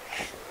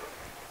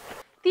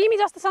तिमी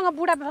जस्तोसँग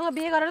बुढासँग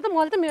बिहे गरेर त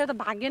मैले त मेरो त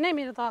भाग्य नै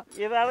मेरो त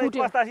ए बाबा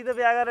कस्तासित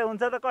बिहा गरेर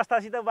हुन्छ त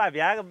कस्तासित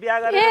बिहा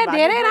गरेर ए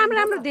धेरै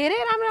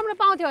राम्रो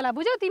पाउँथ्यो होला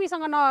बुझ्यौ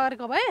तिमीसँग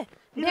नगरेको भए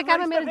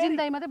बेकारमा मेरो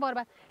जिन्दगी मात्रै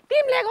बर्बाद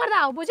तिमीले गर्दा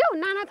हो बुझ्यौ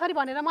नाना थरी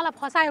भनेर मलाई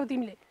फसायौ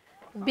तिमीले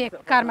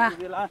बेकारमा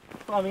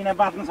कमिना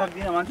बाँच्न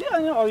सक्दिनँ भन्छ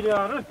अनि अहिले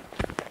अरू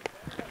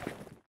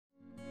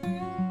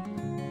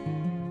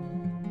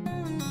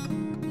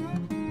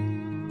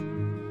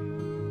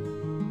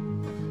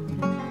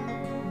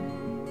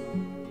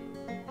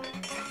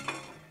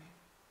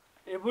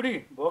ए बुढी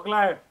भोक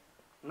लाग्यो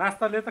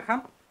नास्ताले त खाम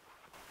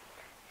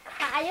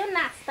खायो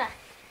नास्ता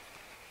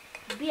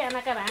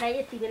बिहानका भाँडा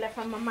यति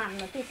बेलासम्म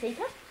मान्न त्यसै छ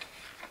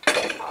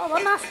अब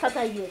नास्ता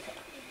चाहियो छ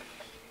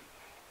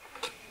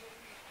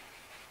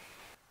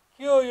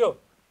के हो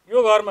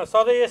यो घरमा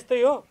सधैँ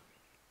यस्तै हो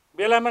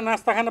बेलामा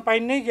नास्ता खान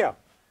पाइन्न क्या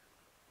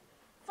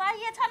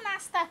चाहिएछ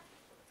नास्ता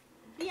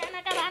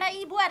बिहानका भाँडा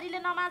यी बुहारीले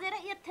नमाजेर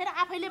यत्थेर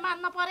आफैले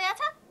मान्न परेको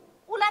छ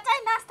उसलाई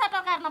चाहिँ नास्ता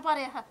टकार्न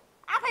परेको छ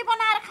आफै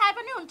बनाएर खाए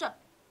पनि हुन्छ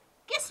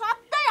के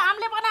सधैँ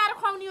हामीले बनाएर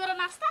खुवाउने हो र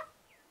नास्ता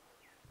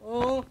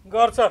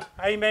गर्छ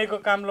आइमाईको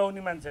काम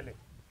लाउने मान्छेले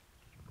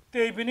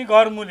त्यही पनि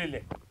घरमुलीले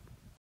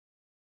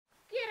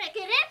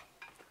के रे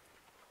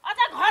अझ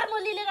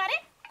घरमुलीले गरे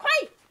खोइ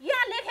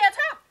यहाँ लेखेको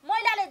छ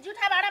महिलाले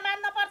जुठा भाँडा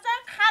मान्न पर्छ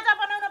खाजा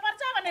बनाउन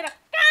पर्छ भनेर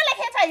कहाँ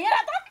लेखेको छ हेर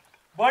त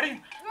बढी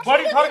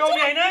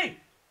फर्काउने होइन है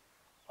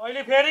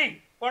अहिले फेरि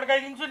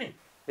पड्काइदिन्छु नि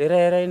हेर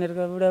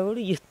यिनीहरूको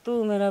बुढाबुढी यस्तो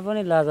उमेरमा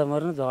पनि लाजा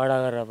मर्नु झगडा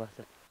गरेर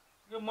बस्छ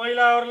यो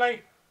महिलाहरूलाई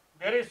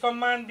धेरै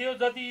सम्मान दियो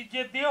जति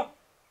इज्जत दियो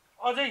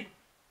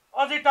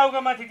अझै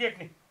टाउकामाथि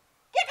टेक्ने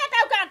के का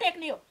टाउका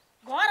टेक्ने हो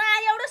घर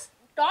आए एउटा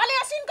ढले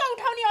सिनको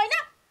उठाउने होइन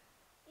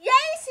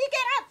यही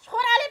सिकेर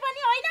छोराले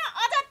पनि होइन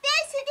अझ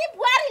त्यही सिकी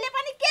बुहारीले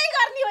पनि केही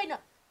गर्ने होइन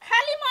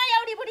खालि म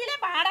एउटी बुढीले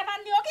भाँडा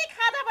मान्ने हो कि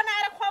खाजा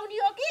बनाएर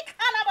खुवाउने हो कि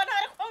खाना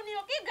बनाएर खुवाउने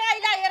हो कि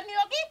गाईलाई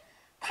हेर्ने हो कि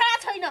थाहा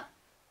छैन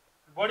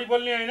बढी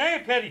बोल्ने होइन है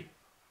फेरि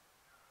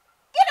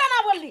किन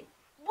नबोल्ने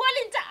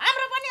बोलिन्छ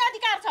हाम्रो पनि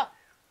अधिकार छ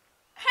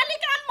खाली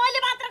काम मैले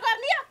मात्र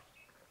गर्ने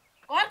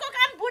हो घरको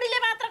काम बुढीले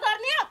मात्र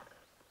गर्ने हो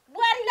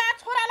बुहारीलाई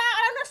छोरालाई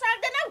अराउन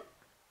सक्दैनौ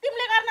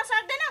तिमीले गर्न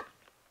सक्दैन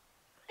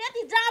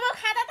त्यति जाबो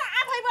खाँदा त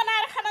आफै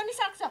बनाएर खान नि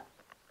सक्छ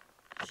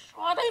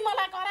सधैँ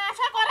मलाई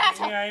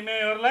कराछ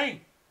आइमाईहरूलाई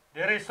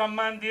धेरै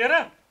सम्मान दिएर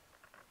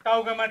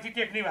टाउकामाथि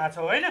टेक्ने भएको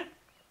छ होइन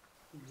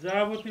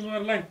जाबो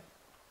तिमीहरूलाई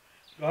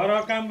घर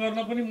काम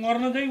गर्न पनि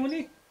मर्न जाइ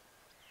हुने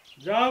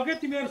जाऊ के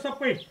तिमीहरू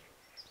सबै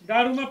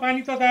डाडुमा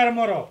पानी तताएर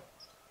मर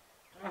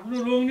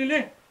आफ्नो लोग्नेले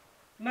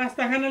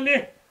नास्ता खान ले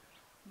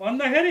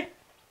भन्दाखेरि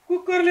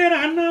कुकर लिएर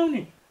हान्न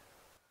आउने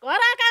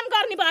घर काम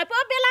गर्ने भए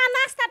पो बेला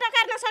नास्ता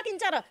टकार्न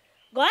सकिन्छ र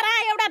घर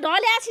एउटा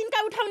ढल्या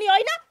सिन्का उठाउने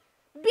होइन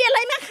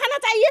बेलैमा खाना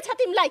चाहिएछ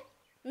तिमीलाई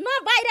न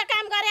बाहिर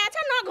काम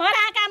गरेछ न घर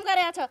काम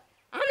गरेछ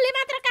हामीले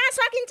मात्र कहाँ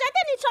सकिन्छ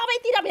त नि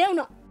सबैतिर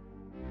भ्याउन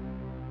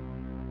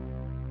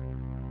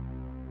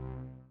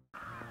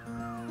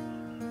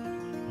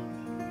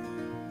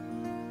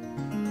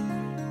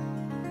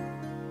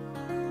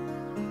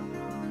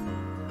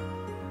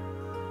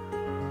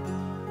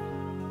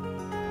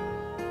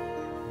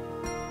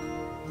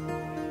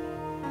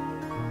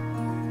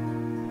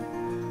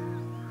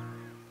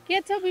के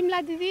छ बिमला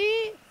दिदी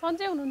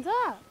सन्चै हुनुहुन्छ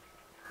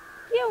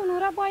के हुनु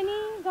र बहिनी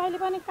जहिले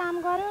पनि काम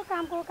गर्यो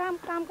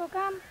कामको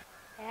काम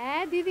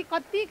हे दिदी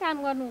कति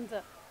काम गर्नुहुन्छ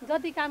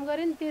जति काम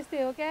गरे नि त्यस्तै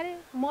हो क्यारे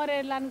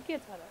मरेर लानु के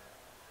छ र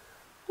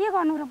के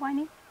गर्नु र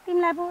बहिनी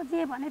तिमीलाई पो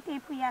जे भने त्यही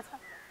पुग्या छ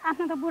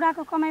आफ्नो त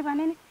बुढाको कमाइ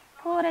भने नि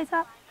थोरै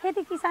छ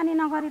खेती किसानी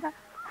नगरी त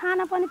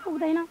खाना पनि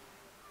पुग्दैन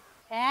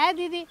हे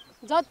दिदी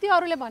जति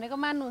अरूले भनेको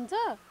मान्नुहुन्छ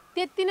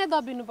त्यति नै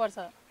दबिनुपर्छ,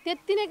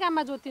 त्यति नै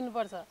काममा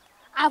जोतिनुपर्छ।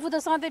 आफू त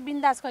सधैँ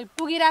बिन्दास खै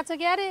पुगिरहेछ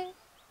क्या अरे।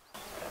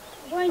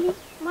 बहिनी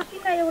म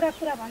तिमीलाई एउटा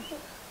कुरा भन्छु,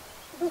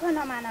 दुःख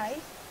नमान है।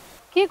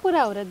 के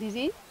कुरा हो र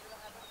दिदी?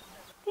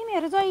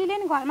 तिमीहरू जहिले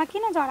नि घरमा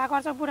किन झगडा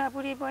गर्छ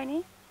बुढाबुढी बहिनी?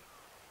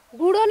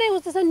 बुढो नै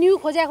उस्तो छ, न्यु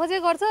खोज्या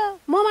गर्छ,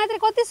 म मात्रै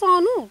कति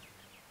सहनु?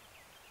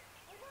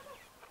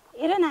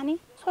 हेर नानी,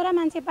 छोरा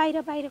मान्छे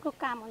बाहिरको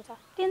काम हुन्छ,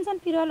 टेन्सन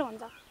पिरलो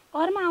हुन्छ,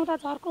 घरमा आउँदा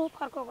झर्को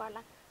फर्को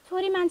गर्ला।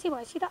 छोरी मान्छे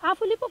भएपछि त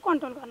आफूले पो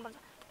कन्ट्रोल गर्नुपर्छ।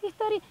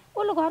 त्यसरी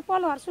ओल्लो घर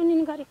पल्लो घर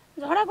सुनिने गरी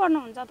झगडा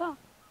गर्नुहुन्छ त?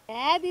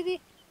 हे दिदी,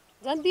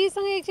 झन्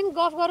दिदीसँग एकछिन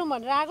गफ गरौँ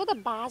भनेर आएको त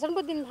भाषण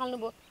पो दिन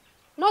थाल्नुभयो।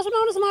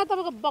 नसुनाउनुहोस् मलाई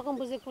तपाईँको बकम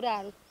बुझेको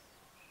कुराहरू।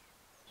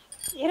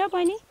 हेर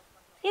बहिनी,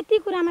 यति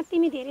कुरामा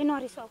तिमी धेरै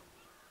नरिसाऊ।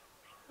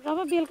 जब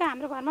बेलुका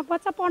हाम्रो घरमा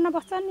बच्चा पढ्न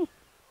बस्छन् नि,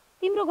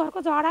 तिम्रो घरको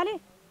झगडाले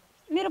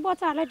मेरो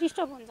बच्चाहरूलाई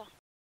डिस्टर्ब हुन्छ।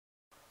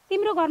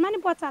 तिम्रो घरमा नि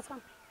बच्चा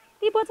छन्,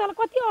 ती बच्चालाई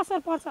कति असर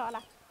पर्छ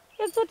होला,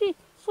 एकचोटि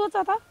सोच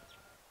त।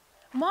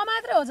 म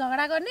मात्रै हो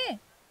झगडा गर्ने?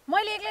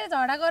 मैले एक्लै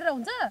झगडा गरेर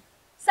हुन्छ?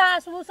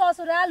 सासू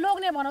ससुरा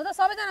लोग्ने भनाउँदा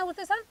सबैजना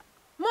उस्तै छन्,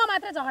 म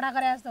मात्रै झगडा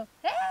गरे जस्तो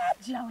ए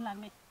झ्याउ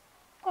लाग्ने।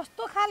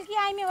 कस्तो खालकी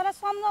आइमे होला,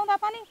 सम्झाउँदा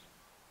पनि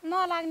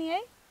नलाग्ने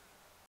है।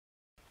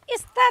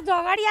 यस्ता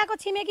झगडियाको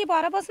छिमेकी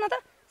भएर बस्न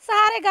त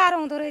साह्रै गाह्रो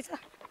हुँदो रहेछ।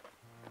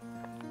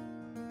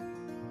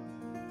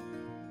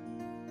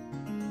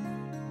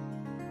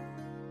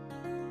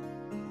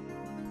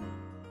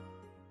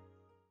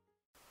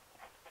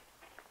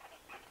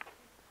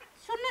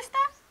 सुन्नुहोस् त,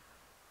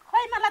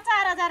 खोइ मलाई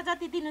 4000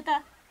 जति दिनु त।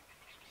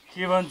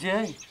 के भन्छ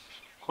है,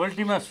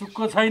 खोल्टीमा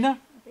सुक्को छैन,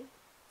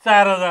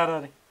 4000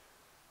 अरे।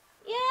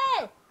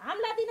 ए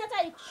हामीलाई दिन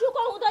चाहिँ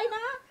सुको हुँदैन।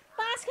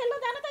 पास खेल्न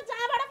जान त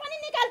जहाँबाट पनि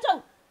निकाल्छौ।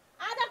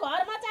 आज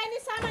घरमा चाहिने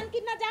सामान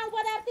किन्न जाउँ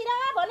बजारतिर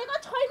भनेको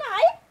छैन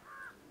है।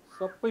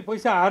 सबै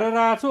पैसा हारेर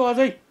आएको छु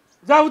अझै,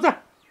 जाऊ त।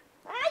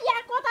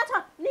 यहाँ कता छ,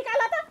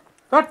 निकाल त।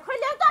 खोइ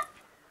ल्याउ त।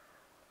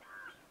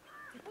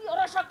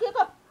 एउटा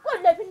सकिएको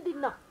कसले पनि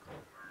दिन्न।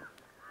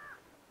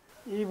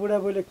 यी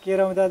बुढाबुढीले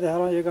केराउँदा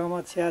देखाउँ यो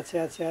गाउँमा छ्या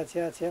छ्या छ्या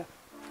छ्या छ्या।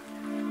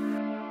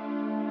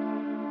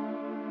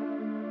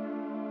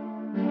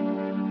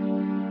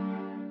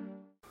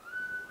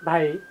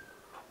 भाइ,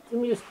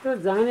 तिमी यस्तो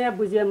जाने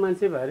बुझिया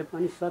मान्छे भएर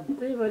पनि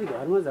सधैँभरि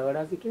घरमा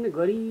झगडा चाहिँ किन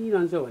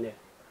गरिरहन्छौ भने?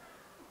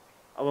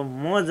 अब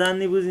म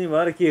जान्ने बुझ्ने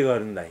भएर के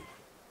गर्नु दाइ?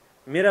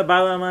 मेरा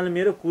बाबुआमाले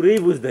मेरो कुरै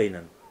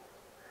बुझ्दैनन्।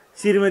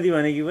 श्रीमती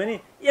भनेकी पनि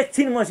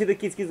एकछिन मसित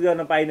किचकिच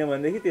गर्न पाइनँ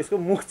भनेदेखि त्यसको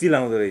मुख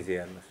चिलाउँदो रहेछ।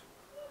 हेर्नुहोस्,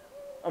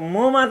 अब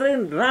म मात्रै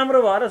राम्रो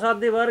भएर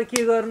सधैँ भएर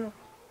के गर्नु?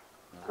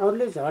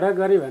 अरूले झगडा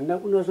गरे भन्दा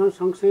उनीहरूसँग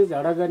सँगसँगै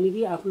झगडा गर्ने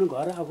कि आफ्नो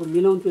घर आफू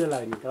मिलाउनतिर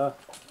लाग्ने त?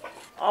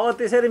 अब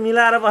त्यसरी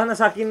मिलाएर बस्न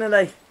सकिन्न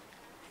दाइ,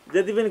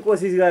 जति पनि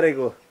कोसिस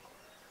गरेको।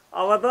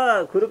 अब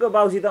त खुरुको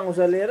बाउसित आउँछ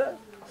लिएर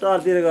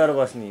सहरतिर गएर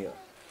बस्ने हो।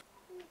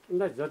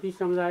 तिमीलाई जति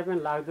सम्झाए पनि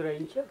लाग्दो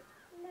रहन्छ।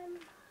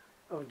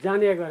 अब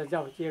जाने गर,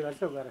 जाऊ के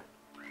गर्छौ गर।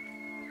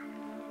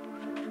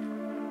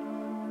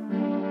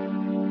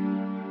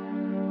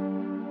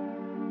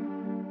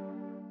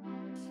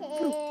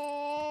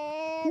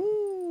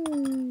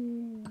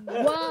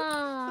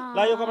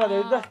 ला यो कपडा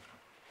धोइ त।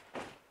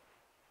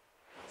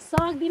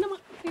 सक्दिनँ म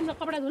तिम्रो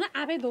कपडा धुन,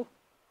 आफै धो।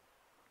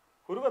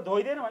 खुरुको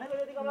धोइदैन भनेको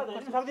यति कपडा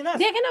धोइन सक्दिनस्?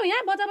 देखेनौ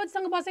यहाँ बच्चा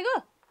बच्चीसँग बसेको?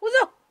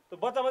 उजो त्यो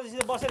बच्चा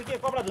बच्चीसित बसेर के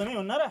कपडा धुनै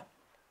हुन्न र?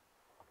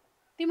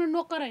 तिम्रो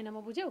नोकर होइन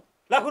म, बुझ्यौ?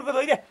 ला खुरुको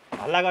धोइदे।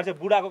 हल्ला गर्छ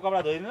बुढाको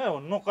कपडा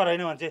धोइदिनु, नोकर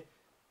होइन भन्छ।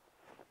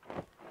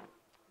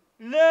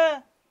 ले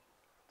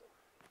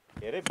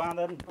हेरै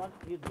बाँधर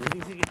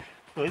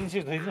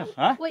धोइदिनुहोस्।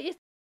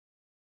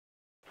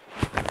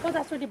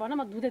 50 चोटि भन,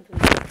 म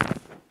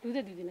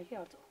धुँदै दिँदिनँ के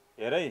गर्छौ?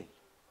 हेरै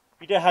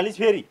पिटा खालिस्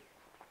फेरि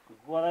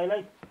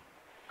बधाईलाई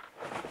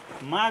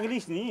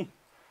माग्लिस् नि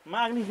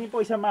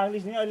पैसा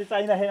माग्लिस् नि। अहिले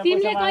चाहिँदाखेरि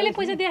तिमीले कहिले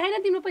पैसा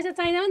देखाएन, तिम्रो पैसा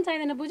चाहिँदा पनि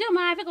चाहिँदैन, बुझ्यौ? म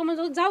आफै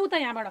कमाउँछु, जाऊ त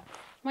यहाँबाट।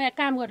 म यहाँ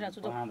काम गरिरहेको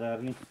छु।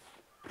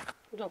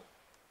 जाऊ।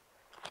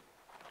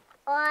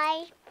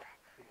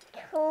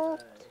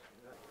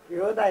 के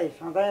हो दाइ,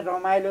 सधैँ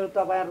रमाइलो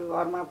तपाईँहरूको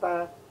घरमा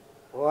त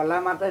होला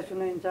मात्रै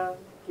सुनिन्छ,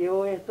 के हो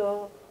यस्तो?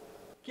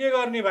 के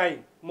गर्ने भाइ,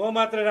 म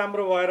मात्रै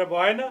राम्रो भएर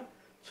भएन।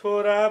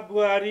 छोरा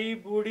बुहारी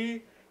बुढी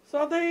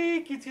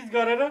सधैँ किचकिच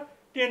गरेर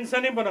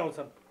टेन्सनै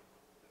बनाउँछन्।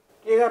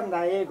 के गर्नु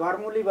दाइ,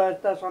 घरमुली भए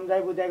त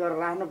सम्झाइ बुझाइ गरेर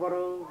राख्नु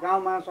पर्यो।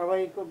 गाउँमा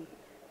सबैको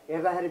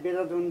हेर्दाखेरि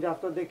बेजत हुने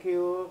जस्तो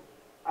देखियो,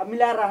 अब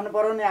मिलाएर राख्नु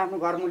पर्यो नि आफ्नो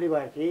घरमुली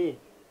भएपछि।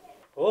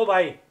 हो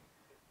भाइ,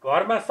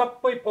 घरमा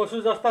सबै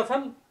पशु जस्ता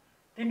छन्,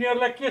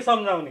 तिनीहरूलाई के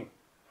सम्झाउने?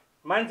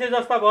 मान्छे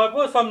जस्ता भए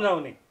पो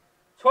सम्झाउने।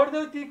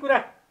 छोडिदेऊ ती कुरा,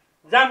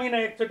 जामिन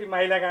एकचोटि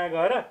माइला कहाँ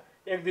गएर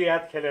 1-2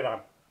 हात खेलेर आऊ।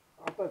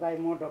 अब त दाइ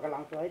म ढोका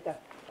लाउँछु है त।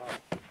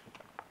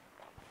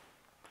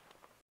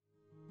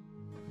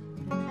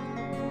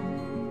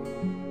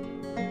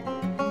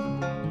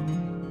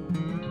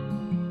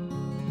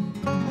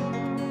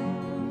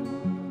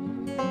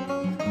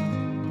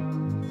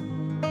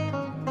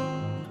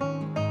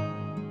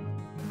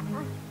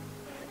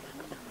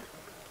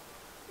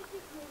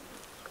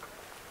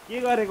 के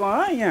गरेको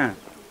यहाँ?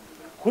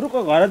 खुरुको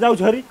घर जाऊ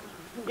छोरी,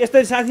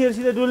 यस्तै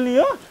साथीहरूसित डुल्ने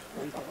हो?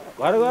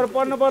 घर गएर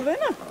पढ्नु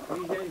पर्दैन?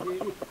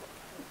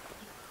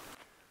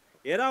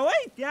 हेर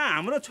है त्यहाँ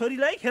हाम्रो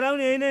छोरीलाई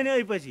खेलाउने होइन नि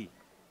आएपछि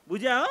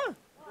बुझ्या हो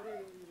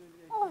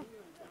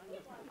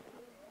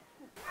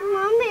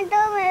मम्मी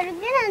तपाईँहरू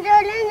किन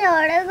जहिले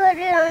झगडा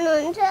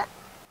गरिरहनुहुन्छ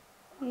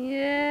ए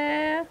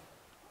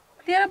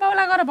तेरो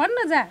बाउलाई गर भन्न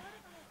जा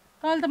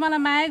तैँले त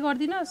मलाई माया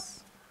गरिदिनुहोस्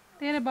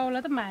तेरो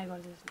बाउलाई त माया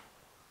गरिदिनुहोस्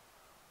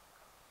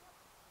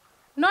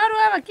नरु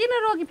अब किन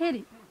रोकी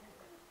फेरि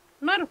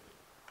नरु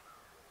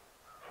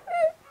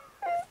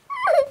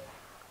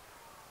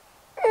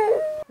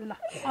ल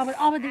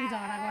अबदेखि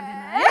झगडा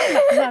गर्दैन है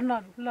ल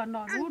नरु ल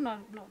नरु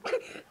नरु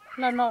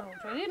ल नरु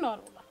छोरी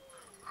नरु ल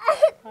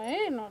है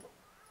नरु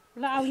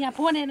ल अब यहाँ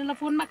फोन हेर्ने ल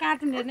फोनमा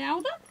कार्टुन हेर्ने आऊ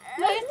त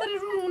ल यसरी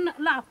रुनु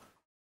ल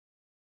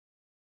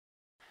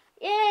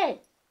ए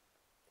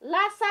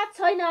लाज साथ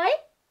छैन है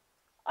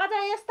अझ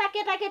यस्ता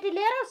केटाकेटी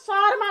लिएर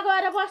सहरमा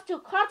गएर बस्छु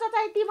खर्च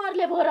चाहिँ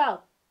तिमीहरूले भोराउ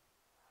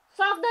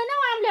सक्दैनौ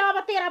हामीले अब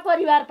तेरा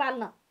परिवार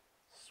पाल्न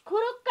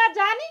खुरुक्क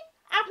जानी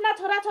आफ्ना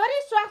छोराछोरी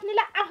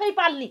स्वास्नीलाई आफै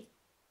पाल्ने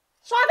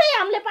सधैँ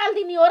हामीले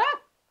पाल्दिने हो र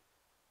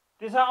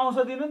त्यसमा अंश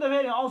दिनु त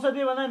फेरि अंश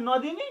दियो भने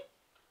नदिने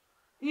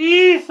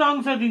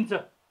अंश दिन्छ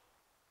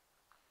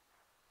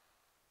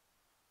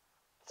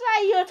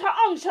चाहियो छ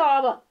अंश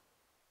अब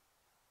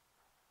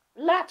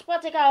लाज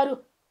पचेकाहरू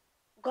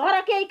घर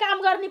केही काम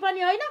गर्ने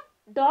पनि होइन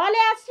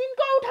ढले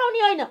सिनको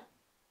उठाउने होइन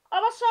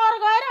अब सहर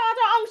गएर अझ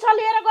अंश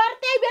लिएर गएर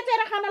त्यही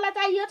बेचेर खानलाई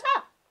चाहियो छ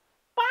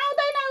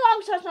पाउँदैन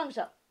अंश संश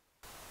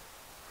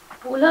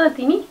बोल न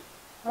तिमी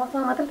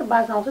मसँग मात्र त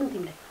बाज आउँछ नि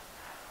तिमीलाई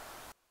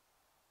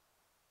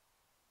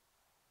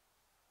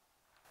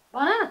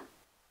भन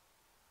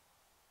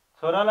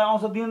छोरालाई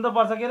अंश दिनु त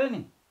पर्छ के रे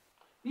नि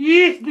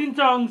दिन्छ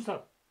अंश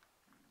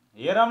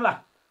हेरौँला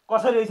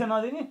कसरी रहेछ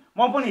नदिने म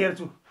पनि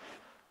हेर्छु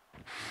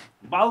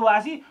बाउ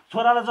आसी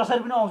छोरालाई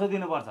जसरी पनि अंश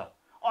दिनुपर्छ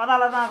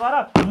अदालतमा गएर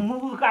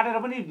मुगु काटेर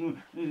पनि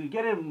के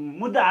अरे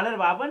मुद्दा हालेर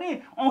भए पनि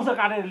अंश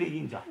काटेर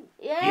लिइन्छ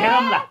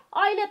हेरौँला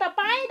अहिले त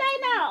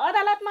पाइँदैन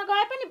अदालतमा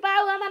गए पनि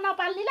बाउ आमा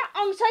नपाल्नेलाई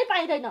अंशै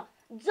पाइँदैन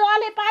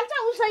जले पाल्छ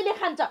उसैले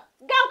खान्छ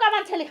गाउँका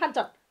मान्छेले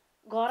खान्छन्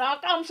घर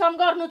कामसम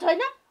गर्नु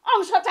छैन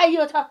अंश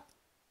चाहियो छ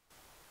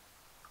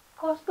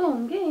कस्तो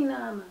हुन् के यिन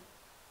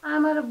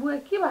आमा र बुवा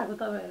के भएको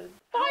तपाईहरु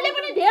तैले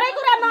पनि धेरै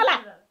कुरा नला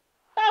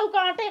टाउ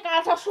काटेका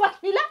छ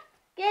स्वास्नीला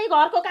केही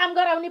घरको काम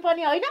गराउने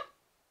पनि होइन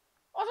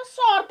अझ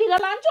सहरतिर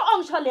लान्छु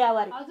अंश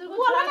ल्यावारी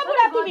बोल न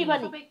बुढा तिमी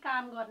पनि सबै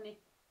काम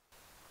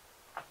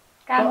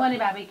गर्ने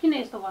भाबी किन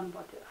यस्तो गर्नु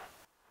पर्यो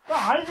त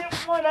हाइजे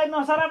मलाई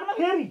नसराप न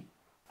फेरि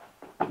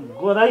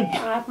गोदाइ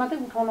हात मात्रै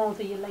उठाउन आउँछ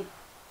यसलाई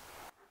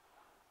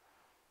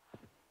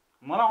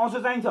मलाई अंश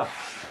चाहिन्छ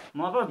म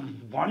त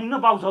भनिन्न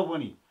पाउँछौ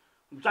पनि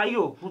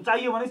चाहियो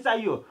भने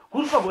चाहियो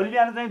खुर्क भोलि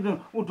बिहान चाहिँ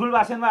ठुल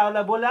बासेनमा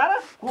आउला बोलाएर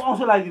अंश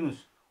लगाइदिनुस्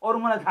अरु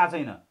मलाई थाहा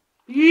छैन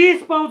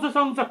पाउँछ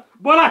संस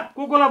बोला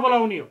कोकोला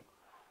बोलाउने हो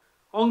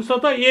अंश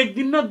त 1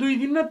 दिन न 2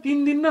 दिन न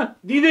 3 दिन न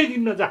दिँदै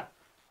दिन्न जा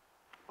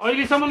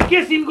अहिलेसम्म के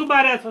सिनको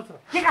बारे छ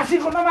के का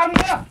सिनको नमार्नु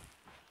जा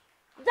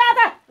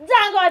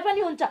जहाँ गए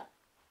पनि हुन्छ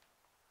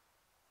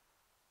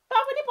त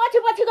पनि पछि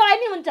पछि गए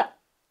नि हुन्छ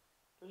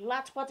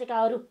लाज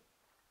पचेकाहरू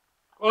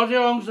अझै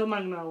अंश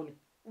माग्न आउने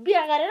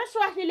बिहा गरेर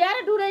स्वास्नी ल्याएर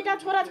दुरैटा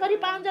छोराछोरी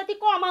पाउन जति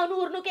कमाउनु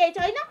उर्नु केही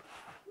छैन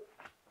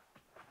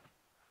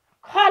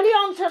खाली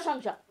अंश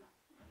संस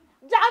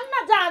जान्न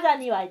जहाँ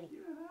जानी भाइ नि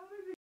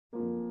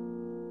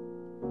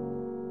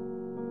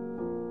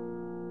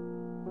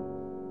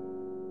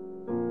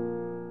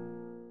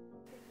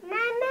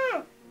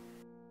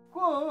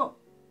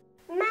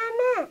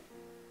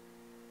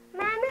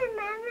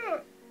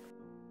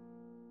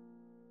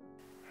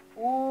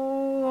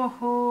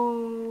ओहो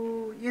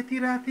यति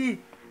राति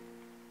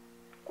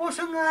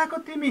कोसँग आएको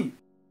तिमी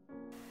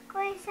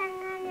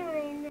कोहीसँग नि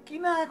होइन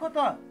किन आएको त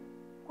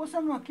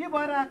कोसँग के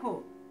भएर आएको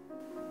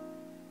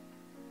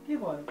के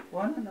भयो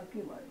भन न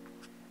के भयो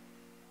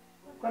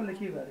कसले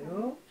के गर्यो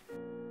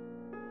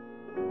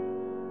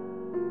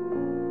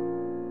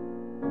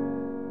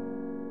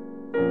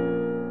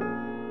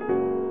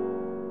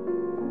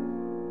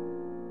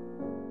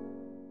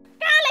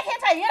कहाँ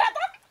लेखेछ हेर त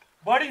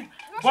बडी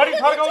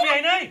फर्काउने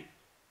हैन है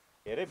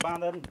हेरे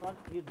बाँदर यो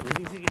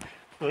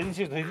धोइदिन्छ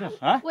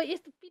ह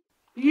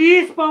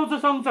पाउँछ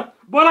संस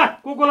बोला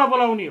कोकोला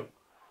बोलाउने हो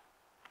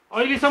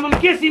अहिलेसम्म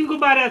के सिनको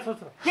बारे छ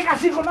के का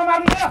सिनको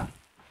नमार्नु जा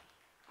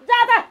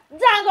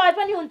जहाँ गए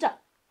पनि हुन्छ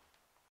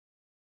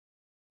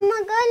म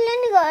कहिले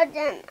नि घर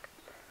जान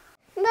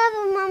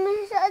बाबा मम्मी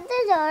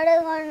सधैँ झगडा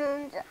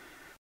गर्नुहुन्छ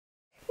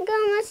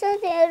गाउँमा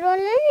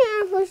साथीहरूले नि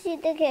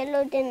आफूसित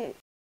खेलाउँदैन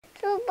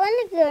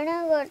सबैले घृणा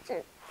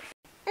गर्छन्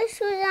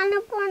यसो जान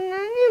पढ्न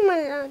नि मन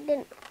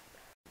लाग्दैन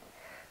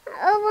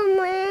अब म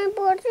यहाँ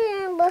पढ्छु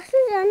यहाँ बस्छु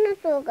जान्न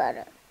चोकार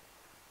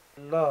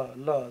ल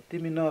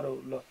तिमी नरौ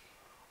ल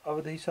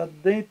अबदेखि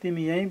सधैँ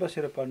तिमी यहीँ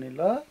बसेर पढ्ने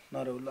ल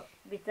नरौ ल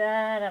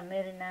बिचारा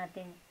मेरो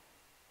नातिनी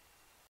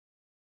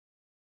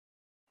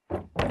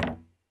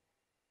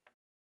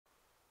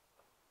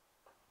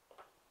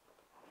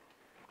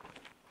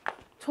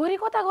छोरी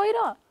कता गइर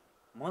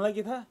मलाई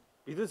के थाहा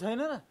भित्र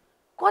छैन र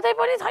कतै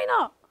पनि छैन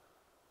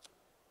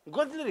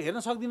गतिले हेर्न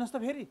सक्दिनस् त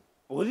फेरि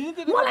भोलि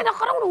नै मलाई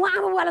नकराउनु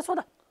आमा बुवालाई सोध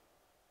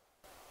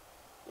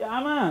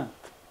आमा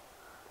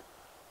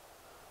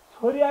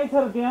छोरी आइछ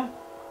र त्यहाँ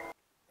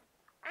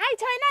आइ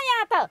छैन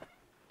यहाँ त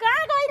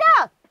कहाँ गइर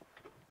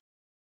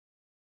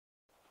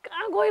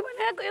कहाँ गयो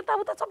भने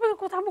यताउता सबैको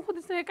कोठामा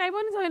खोजिसके काहीँ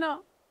पनि छैन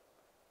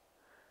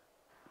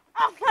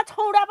आफ्ना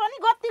छौडा पनि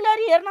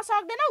गत्तिलरी हेर्न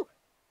सक्दैनौ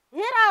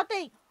हेर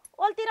त्यही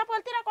ओल्तिर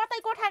पल्तिर कतै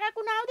कोठाका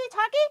कुना आउँदै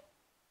छ कि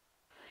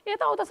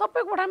यताउता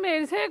सबै कोठामा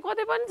हेरिसके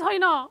कतै पनि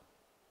छैन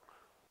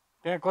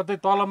त्यहाँ कतै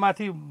तल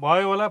माथि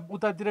भयो होला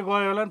उतातिर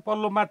गयो होला नि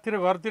पल्लो माथितिर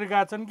घरतिर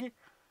गएछन् कि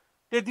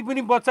त्यति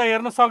पनि बच्चा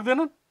हेर्न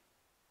सक्दैनन्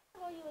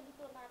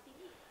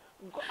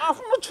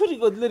आफ्नो छोरी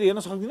गतिले हेर्न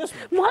सक्दिनस्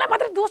मलाई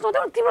मात्रै दोष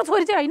नदेऊ तिम्रो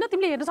छोरी चाहिँ होइन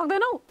तिमीले हेर्न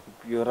सक्दैनौ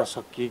प्योरा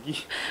सकिए कि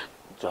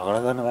झगडा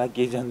गर्न भए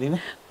केही जान्दिन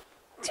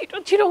छिटो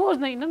छिटो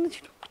खोज्न हिँड्न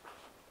छिटो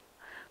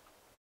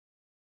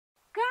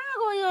कहाँ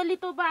गयो अलि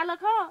त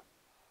बालक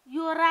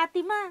यो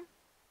रातिमा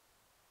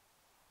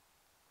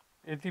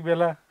यति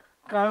बेला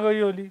कहाँ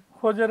गयो अलि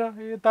खोजेर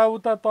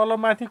यताउता तल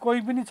माथि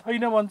कोही पनि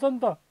छैन भन्छ नि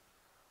त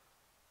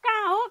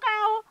कहाँ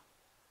हो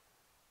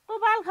तो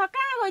बालक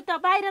कहाँ गयो त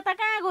बाहिर त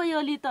कहाँ गयो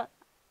अलि त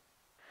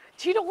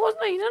छिटो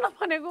खोज्न हिँड्न न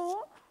भनेको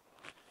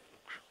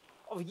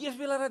अब यस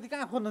बेला राति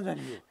कहाँ खोज्न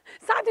जाने हो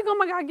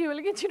साथीकोमा गएको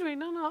होला कि छिटो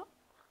हिँड्न न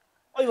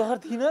अहिले भर्खर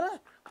थिएन र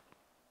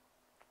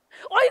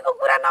अहिलेको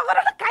कुरा नगर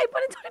न काहीँ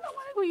पनि छैन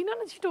भनेको हिँड्न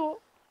न छिटो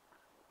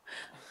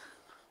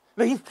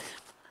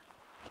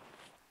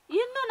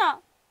हिँड्नु न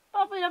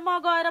तपाईँ र म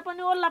गएर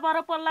पनि ओल्ला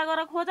भएर पल्ला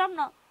गरेर खोजौँ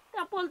न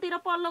त्यहाँ पोलतिर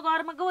पल्लो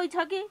घरमा गइ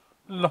छ कि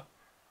ल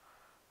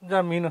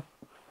जाम हिँड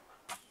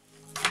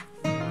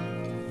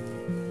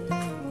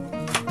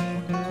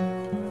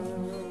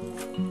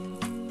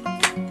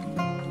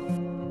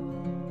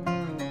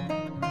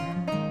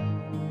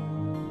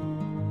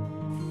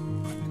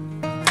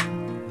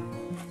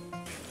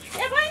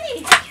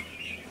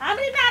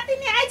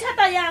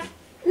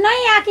नै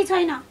आकी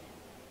छैन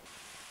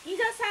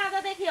हिजो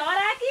साँझदेखि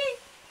हराकी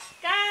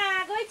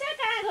कहाँ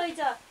गइछ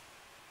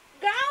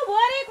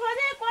गाउँभरि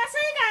खोजे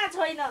कसै कहाँ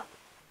छैन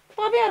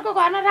तपाईँहरूको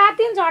घरमा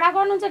राति झगडा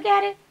गर्नुहुन्छ क्या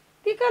अरे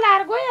टिका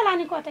लाएर गयो होला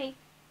नि कतै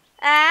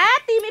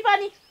तिमी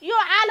पनि यो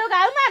आलु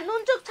घाउमा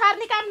नुनचुक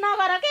छर्ने काम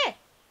नगर के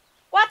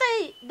कतै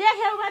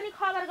देख्यौ भने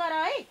खबर गर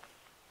है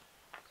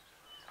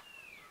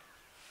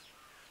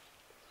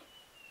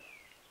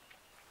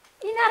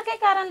यिनीहरूकै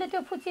कारणले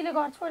त्यो फुच्चीले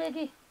घर छोड्यो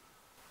कि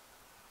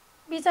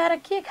बिचारा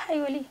के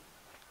खायो होली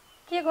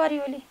के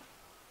गर्यो होली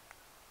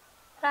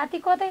राति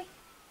कतै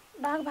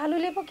बाघ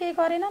भालुले पो के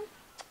गरेनन्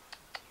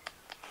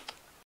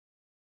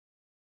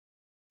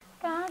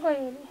कहाँ गयो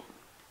होली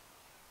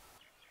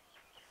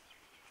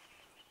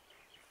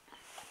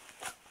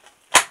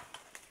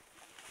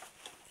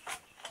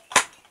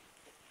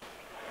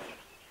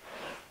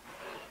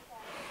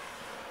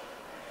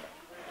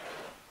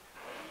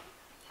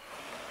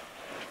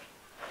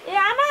ए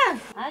आमा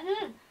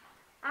हजुर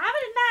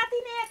हाम्रो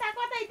नातिले यता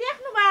कतै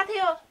देख्नु भएको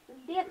थियो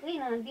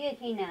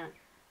देखिन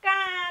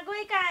कहाँ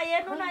गई कहाँ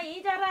हेर्नु न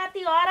हिजो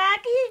राति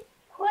हराकी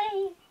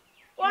खोइ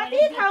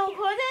कति ठाउँ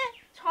खोजे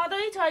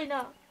छँदै छैन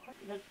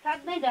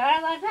सधैँ झगडा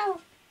गर्छौ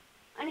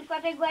अनि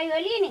कतै गयो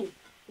होली नि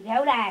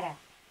झ्याउडाएर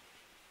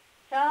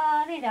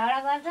सधैँ झगडा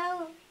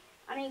गर्छौ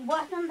अनि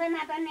बस्नु त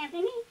नाता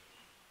नाति नि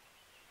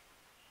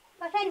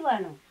कसरी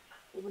गर्नु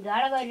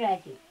झगडा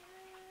गरिरहेको थियो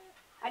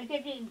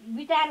अलिकति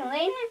विचार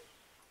हुँदैन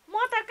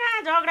म त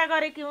कहाँ झगडा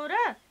गरेकी हुँ र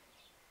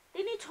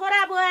तिनी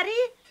छोरा बुहारी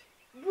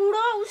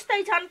बुढो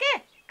उस्तै छन् के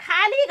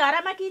खाली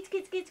घरमा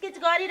किचकिच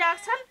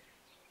गरिराख्छन्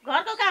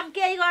घरको काम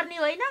केही गर्ने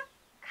होइन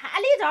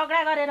खाली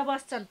झगडा गरेर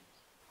बस्छन्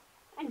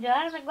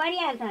झगडा त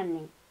गरिहाल्छन्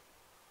नि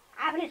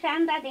आफूले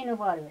शान्ता दिनु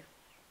पर्यो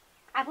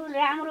आफू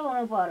राम्रो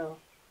हुनु पर्यो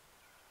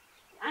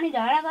अनि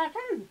झगडा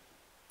गर्छन्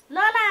ल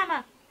आमा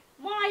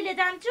म अहिले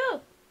जान्छु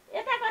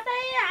यता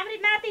कतै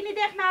हाम्रो नातिनी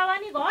देख्न आयो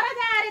भने घर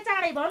जाएर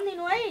चाँडै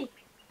भनिदिनु है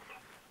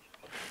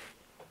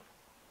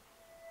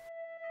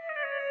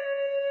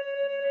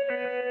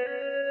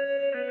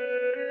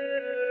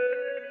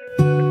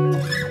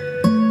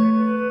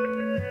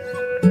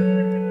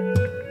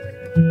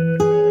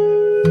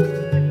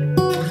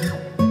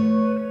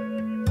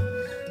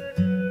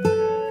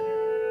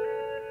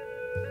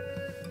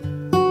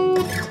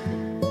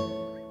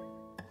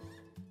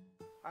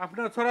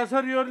आफ्ना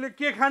छोराछोरीहरूले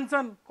के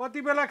खान्छन्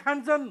कति बेला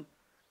खान्छन्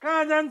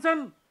कहाँ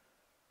जान्छन्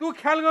तँ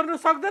ख्याल गर्न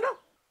सक्दैन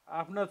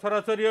आफ्ना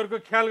छोराछोरीहरूको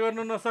ख्याल गर्न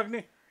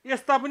नसक्ने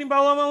यस्ता पनि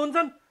बाबुआमा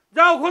हुन्छन्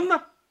जाऊ खोज्न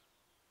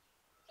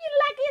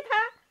किल्ला के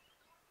थाहा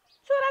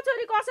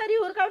छोराछोरी कसरी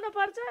हुर्काउनु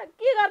पर्छ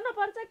के गर्नु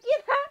पर्छ के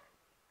थाहा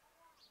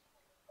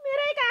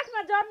मेरै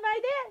काखमा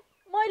जन्माइदे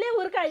मैले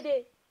हुर्काइदे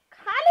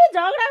खाली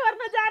झगडा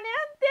गर्न जाने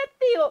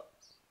त्यति हो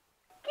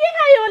के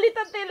खायो होली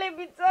त त्यसले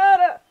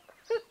बिचरा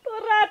तो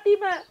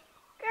रातिमा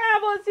कहाँ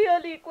बस्यो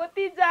होली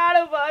कति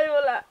जाडो भयो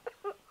होला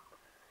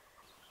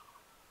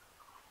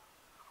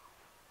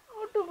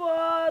मुटु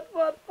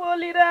भत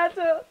पोलिरहेछ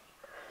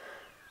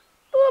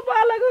तँ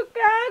बालक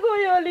कहाँ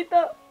गयो होली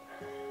त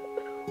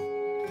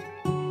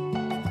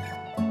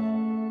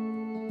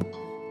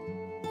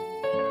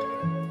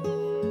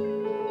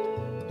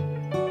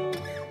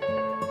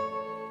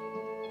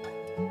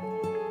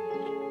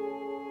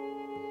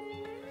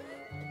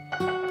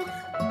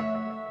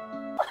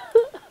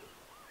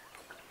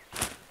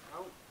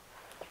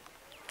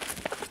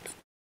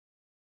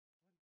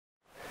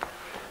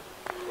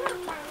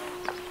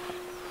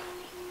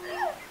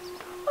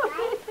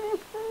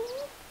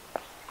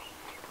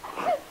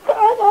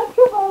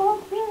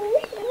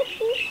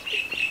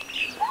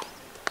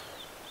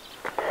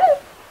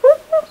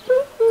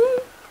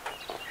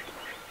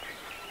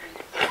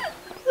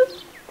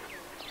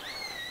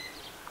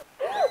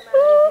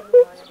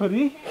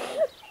छोरी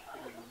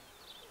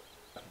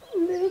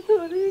मेरो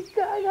छोरी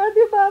कहाँ गएको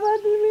थियो बाबा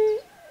तिमी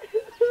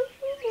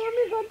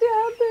मम्मी कति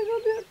आँटेको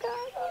थियो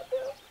कहाँ गएको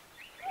थियो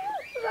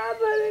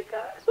रातभरि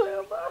कहाँ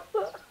गयो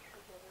बाबा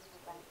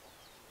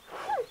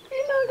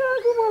किन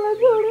गएको मलाई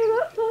छोडेर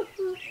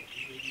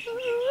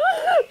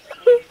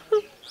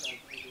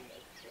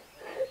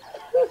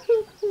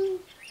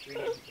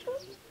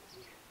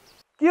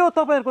के हो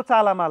तपाईँहरूको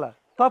चालामाला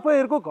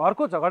तपाईँहरूको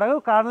घरको झगडाको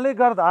कारणले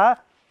गर्दा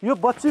यो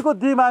बच्चीको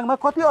दिमागमा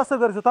कति असर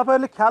गरेको छ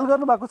तपाईँहरूले ख्याल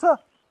गर्नुभएको छ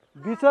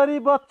बिचरी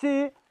बच्ची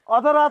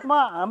अधरातमा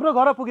हाम्रो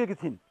घर पुगेकी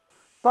थिइन्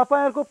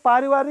तपाईँहरूको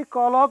पारिवारिक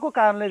कलहको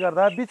कारणले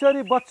गर्दा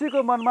बिचरी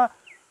बच्चीको मनमा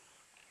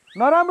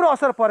नराम्रो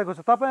असर परेको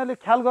छ तपाईँहरूले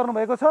ख्याल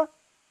गर्नुभएको छ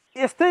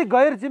यस्तै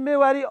गैर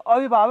जिम्मेवारी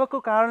अभिभावकको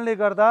कारणले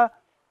गर्दा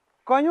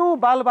कयौँ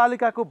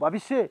बालबालिकाको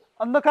भविष्य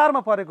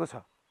अन्धकारमा परेको छ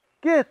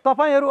के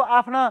तपाईँहरू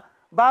आफ्ना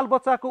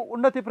बालबच्चाको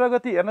उन्नति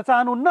प्रगति हेर्न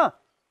चाहनुहुन्न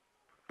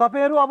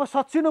तपाईँहरू अब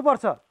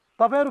सच्चिनुपर्छ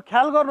तपाईँहरू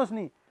ख्याल गर्नुहोस्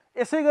नि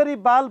यसै गरी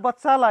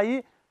बालबच्चालाई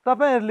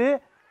तपाईँहरूले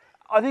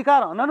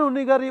अधिकार हनन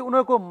हुने गरी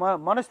उनीहरूको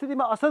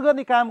मनस्थितिमा असर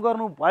गर्ने काम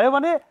गर्नुभयो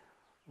भने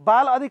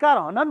बाल अधिकार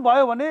हनन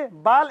भयो भने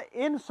बाल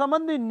ऐन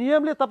सम्बन्धी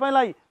नियमले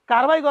तपाईँलाई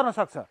कारबाही गर्न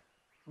सक्छ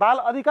बाल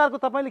अधिकारको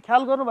तपाईँले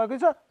ख्याल गर्नुभएको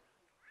छ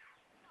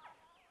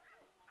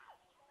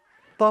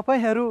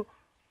तपाईँहरू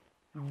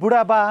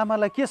बुढाबा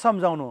आमालाई के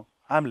सम्झाउनु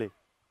हामीले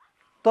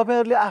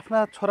तपाईँहरूले आफ्ना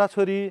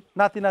छोराछोरी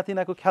नाति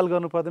नातिनाको ख्याल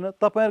गर्नु पर्दैन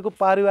तपाईँहरूको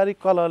पारिवारिक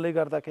कलहले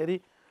गर्दाखेरि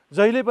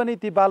जहिले पनि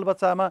ती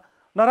बालबच्चामा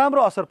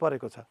नराम्रो असर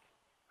परेको छ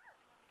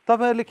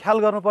तपाईँहरूले ख्याल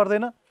गर्नु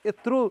पर्दैन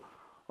यत्रो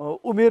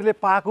उमेरले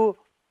पाएको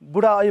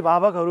बुढा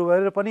अभिभावकहरू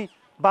भएर पनि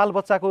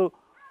बालबच्चाको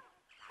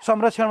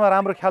संरक्षणमा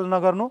राम्रो ख्याल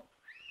नगर्नु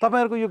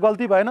तपाईँहरूको यो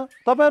गल्ती भएन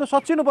तपाईँहरू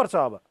सच्चिनुपर्छ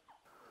अब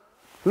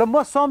ल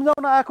म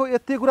सम्झाउन आएको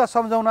यति कुरा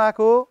सम्झाउन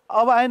आएको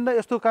अब आइन्दा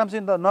यस्तो काम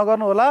चाहिँ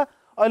नगर्नु होला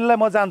अहिलेलाई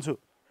म जान्छु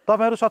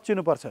तपाईँहरू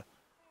सच्चिनुपर्छ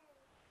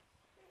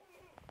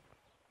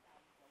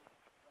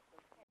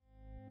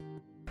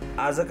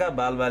आजका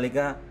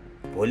बालबालिका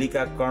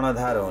भोलिका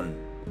कर्णधार हुन्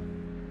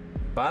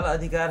बाल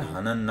अधिकार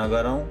हनन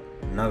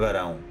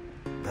नगरौं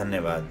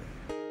धन्यवाद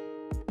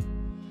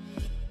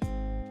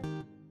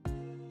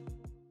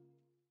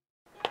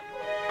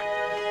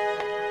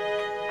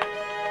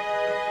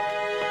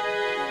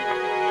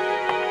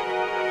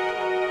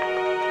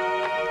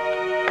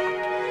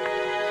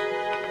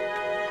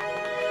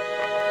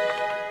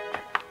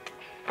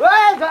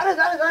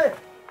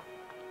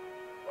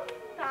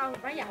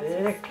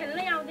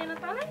खेल्नै आउँदैन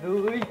तँलाई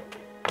दुई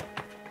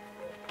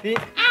तीन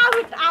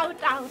आउट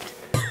आउट आउट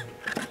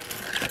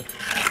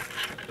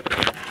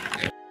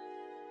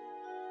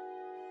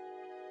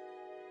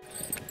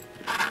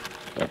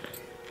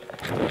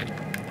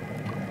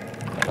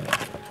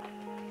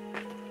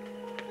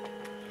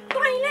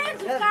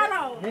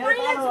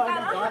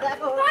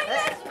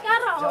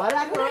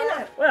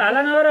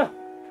हाला नगर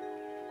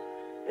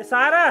ए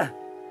सारा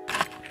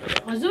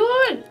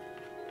हजुर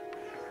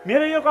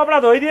मेरो यो कपडा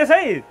धोइदिएछ है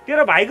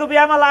तेरो भाइको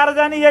बिहामा लाएर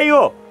जाने यही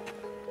हो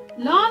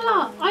ल ल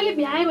अहिले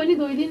भ्याए भने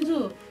धोइदिन्छु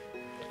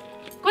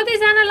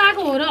कतैजना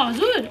लाएको हो र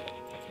हजुर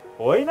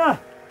होइन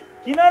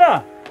किन र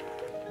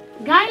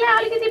गाईलाई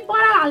अलिकति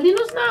पराल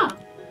हालिदिनुहोस् न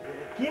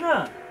किन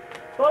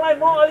तँलाई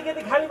म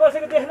अलिकति खाली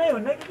बसेको देख्नै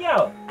हुन्न कि क्या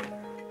हो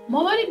म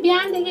पनि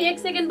बिहानदेखि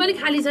 1 सेकेन्ड पनि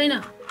खाली छैन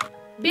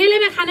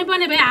बेलैमा खाने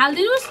पर्ने भए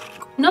हालिदिनुहोस्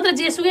नत्र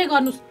जेसुकै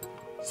गर्नुहोस्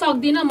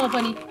सक्दिनँ म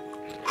पनि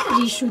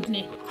रिस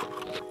उठ्ने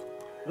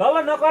ल ल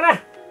नकरा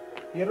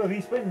तेरो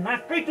रिस पनि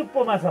नाकै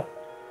टुप्पोमा छ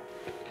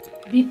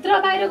भित्र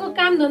बाहिरको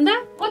काम धन्दा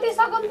कति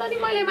सकम त नि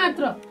मैले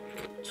मात्र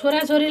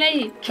छोराछोरीलाई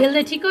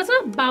खेल्दै ठिक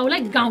छ बाउलाई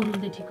गाउँ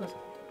रुल्दै ठिक छ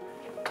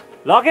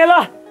ल के ल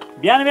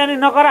बिहान बिहानै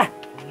नकरा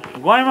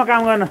गएँ म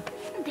काम गर्न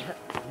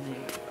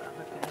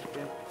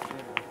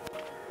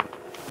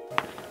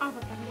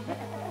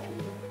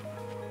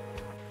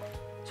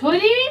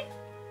छोरी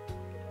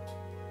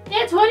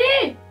ए छोरी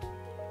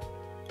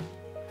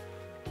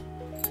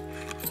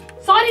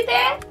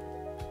सरिते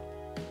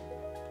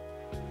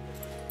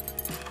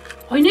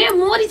होइन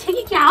मोरी छ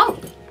कि क्या हो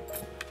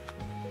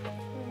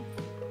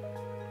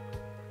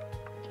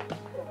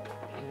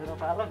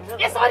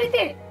ए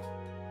सरिते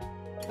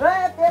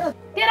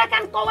तेरा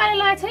कान कौवाले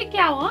लगाएको छ कि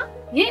क्या हो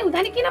यही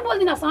हुँदा नि किन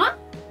बोल्दिनस्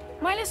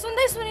मैले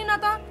सुन्दै सुनिन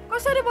त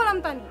कसरी बोलाम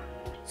त नि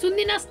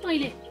सुन्दिनस्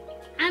तैँले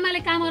आमाले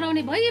काम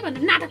गराउने भयो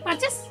भनेर नाटक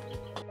पार्छस्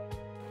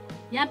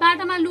यहाँ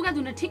बाटोमा लुगा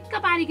धुन ठिक्क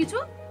पारेकी छु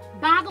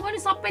बाको पनि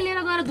सबै लिएर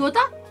गएर धो त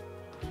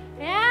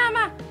ए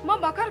आमा म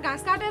भर्खर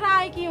घाँस काटेर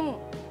आएकी हुँ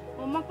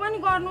होमवर्क पनि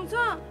गर्नु छ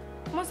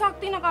म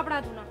सक्दिनँ कपडा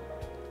धुन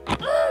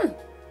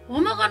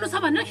होमवर्क गर्नु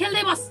छ भनेर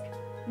खेल्दै बस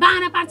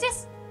बाहना पार्छस्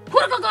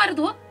फुर्क गएर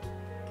धो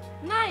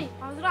नाइ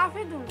हजुर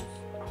आफै धुनुहोस्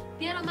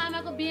तेरो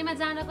मामाको बिहेमा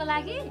जानको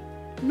लागि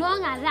नङ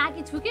हालेर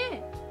आएकी छु के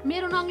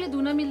मेरो नङले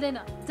धुन मिल्दैन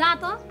जा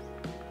त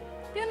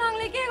त्यो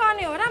नङले के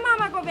गर्ने हो र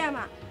मामाको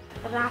बिहामा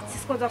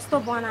राक्षसको जस्तो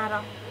बनाएर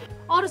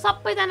अरू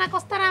सबैजना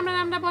कस्ता राम्रा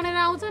राम्रा बनेर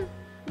आउँछन्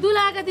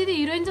दुलाका दिदी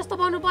हिरोइन जस्तो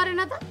बन्नु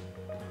परेन त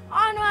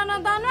अनुहार न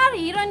दनुहार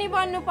हिरोनी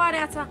बन्नु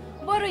परेछ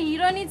बरु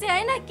हिरोनी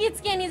चाहिँ होइन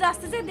किचकेनी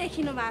जस्तो चाहिँ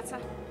देखिनु भएको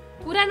छ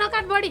कुरा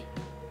नकाट बढी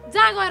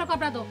जा गएर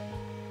कपडा धो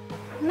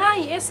नाइ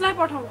यसलाई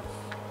पठाउनु।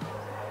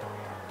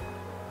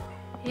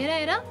 हेर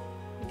हेर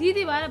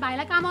दिदी भएर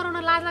भाइलाई काम गराउन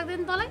लाज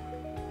लाग्दैन तँलाई?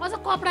 अझ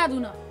कपडा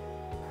धुन।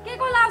 के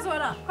को लाज हो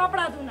र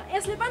कपडा धुन?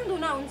 यसले पनि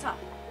धुन हुन्छ।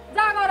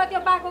 जा गएर त्यो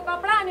बाको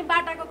कपडा अनि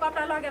बाटाको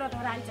कपडा लगेर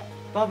धोएर आइन्छ।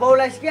 त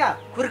बाउलाई क्या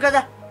खुर्का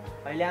जा।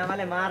 अहिले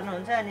आमाले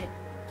मार्नुहुन्छ अनि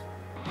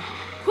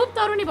खुब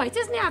तरुनी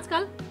भइछस् नि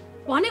आजकल।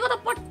 भनेको त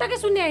पटक्कै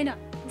सुन्ने हैन।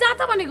 जा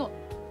त भनेको।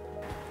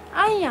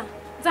 आइ यहाँ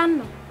जान्न।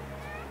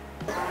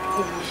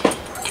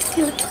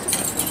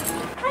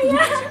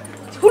 आइया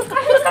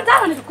खुर्का जा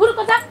भनेको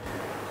खुर्का जा।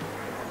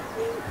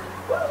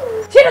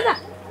 छिटो जा।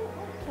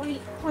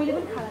 अहिले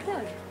पनि खाला छ।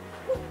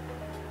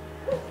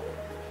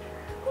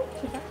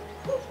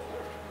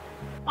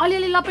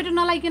 अलिअलि लपेटो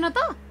नलाइकन त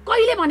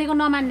कहिले भनेको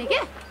नमान्ने के?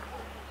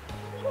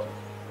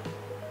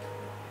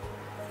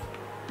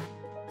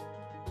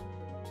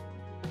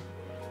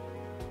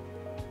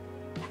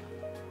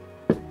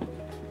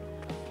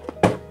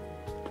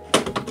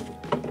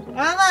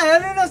 आमा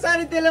हेर्नु न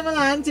सरी त्यसले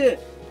मलाई हान्छ।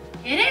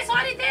 हेरे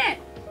सरी ते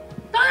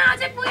तँ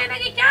अझै पुगेन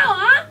कि क्या हो?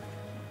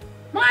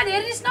 म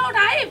धेरै रिस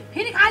नउठाए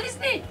फेरि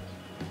खालिस् नि।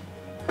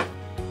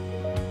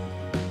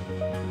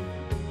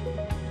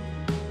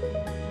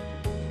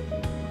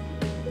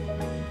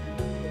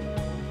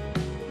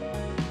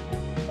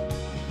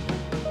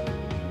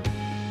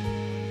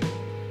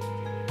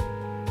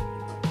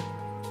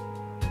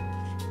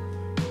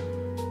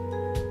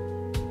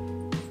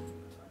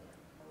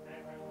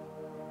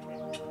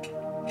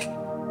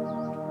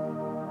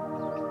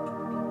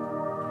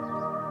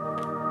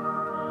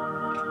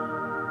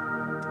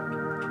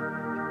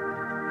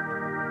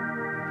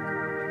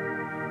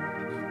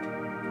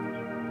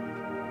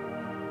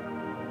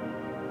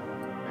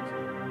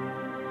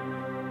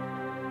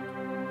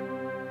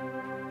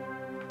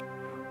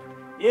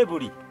 ए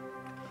बुढी,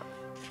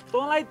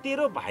 तँलाई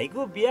तेरो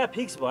भाइको बिहा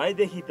फिक्स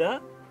भएदेखि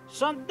त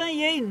सधैँ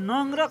यही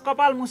नङ र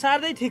कपाल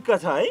मुसार्दै ठिक्क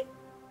छ है?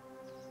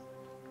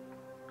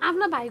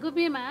 आफ्नो भाइको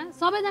बिहेमा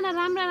सबैजना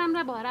राम्रा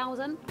राम्रा भएर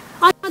आउँछन्।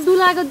 अनि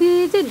दुलाको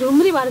दिदी चाहिँ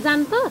ढुङ्ग्री भएर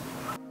जानु त?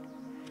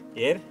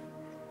 हेर,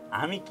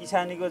 हामी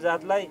किसानीको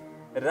जातलाई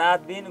रात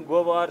दिन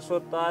गोबर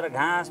सोत्तर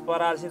घाँस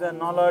परालसित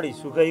नलडी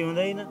सुखै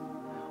हुँदैन।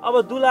 अब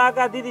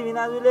दुलाका दिदी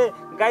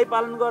भिनाजुले गाई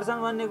पालन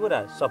गर्छन् भन्ने कुरा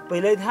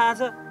सबैलाई थाहा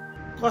छ।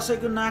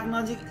 कसैको नाक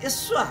नजिक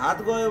यसो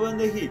हात गयो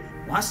भनेदेखि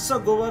भस्स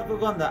गोबरको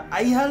गन्ध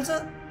आइहाल्छ।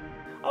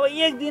 अब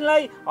एक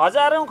दिनलाई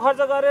हजारौँ खर्च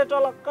गरेर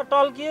टलक्क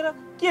टल्किएर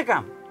के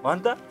काम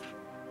भन् त?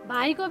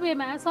 भाइको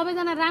बिहेमा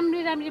सबैजना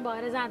राम्री राम्री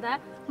भएर जाँदा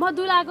म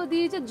दुलाको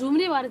दिदी चाहिँ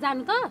झुम्री भएर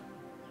जानु त?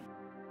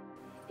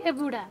 ए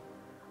बुढा,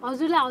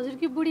 हजुरलाई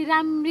हजुरकी बुढी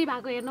राम्री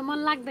भएको हेर्न मन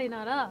लाग्दैन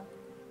र?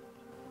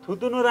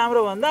 थुतुनु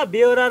राम्रो भन्दा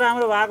बेहोरा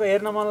राम्रो भएको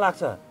हेर्न मन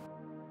लाग्छ।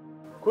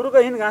 कुरुको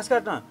हिँड घाँस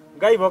काट्न,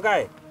 गाई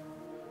भोकाए।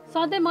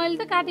 सधैँ मैले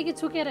त काटेकी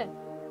छुकेर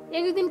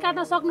एक दिन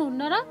काट्न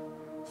सक्नुहुन्न र?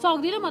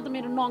 सक्दिनँ म त,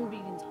 मेरो नङ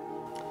बिग्रिन्छ।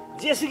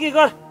 जेसुकै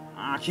गर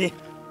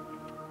आँखी।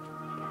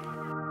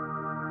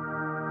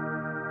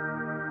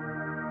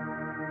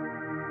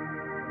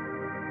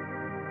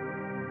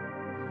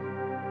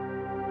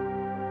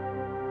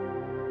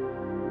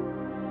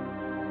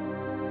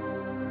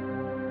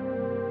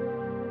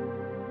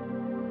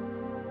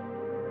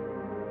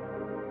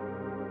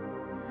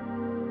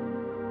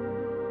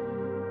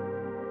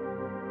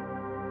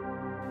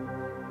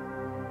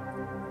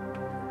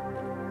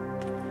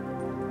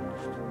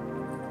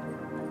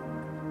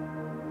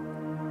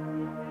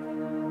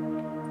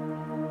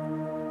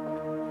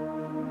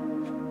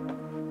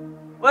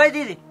 ओए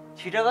दिदी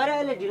छिटो गरे,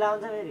 अहिले ढिला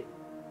हुन्छ फेरि।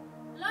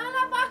 ल ल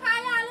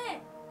पकाइहाले।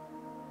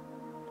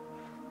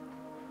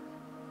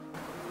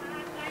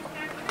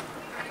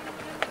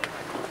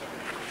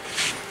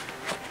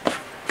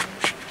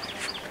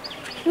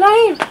 ल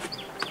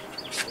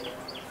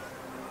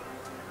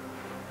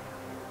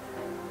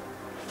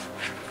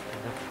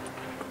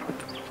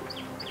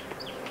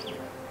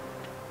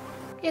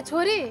ए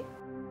छोरी,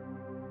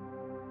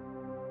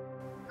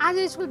 आज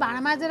स्कुल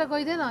भाँडा माझेर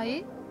गइदैन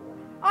है?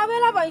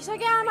 अबेला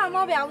भइसक्यो आमा,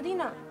 म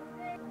भ्याउँदिनँ।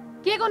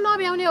 के को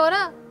नभ्याउने हो र?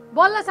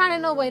 बल्ल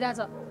 9:30 भइरहेछ।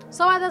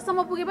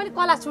 10:15 पुगे पनि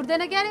कला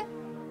छुट्दैन क्या रे?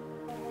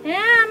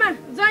 हे आमा,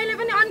 जहिले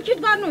पनि अनखिट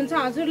गर्नुहुन्छ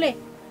हजुरले।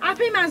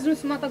 आफै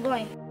माझ्नुस्, म त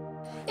गएँ।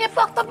 ए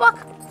पक त पक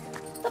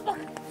त पक।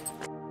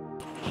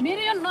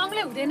 मेरो यो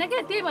नङले हुँदैन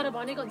क्या, त्यही भएर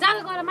भनेको। जाल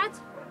गएर माछ।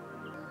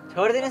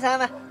 छोडिदिनुहोस्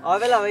आमा,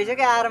 अबेला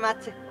भइसक्यो, आएर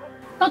माछ।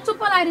 त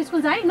चुप्प लागेर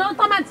स्कुल जा है, न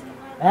त माछ।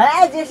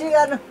 हे जेसी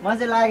गर्नु, म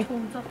चाहिँ लागेँ।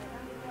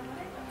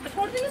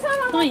 छोडिदिनुहोस्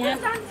आमा, त यहाँ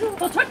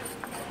त छोड।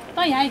 त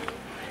यहाँ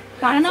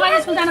भाँडा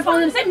नमाझेर स्कुल जान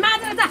पाउँदैन है,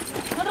 माझेर जा।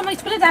 म त म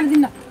स्कुलै जान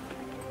दिन्न।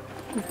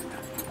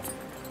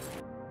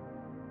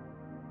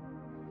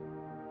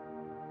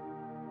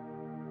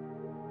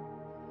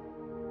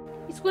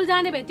 स्कुल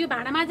जाने भए त्यो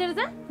भाँडा माझेर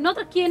जा,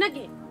 नत्र के न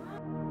के।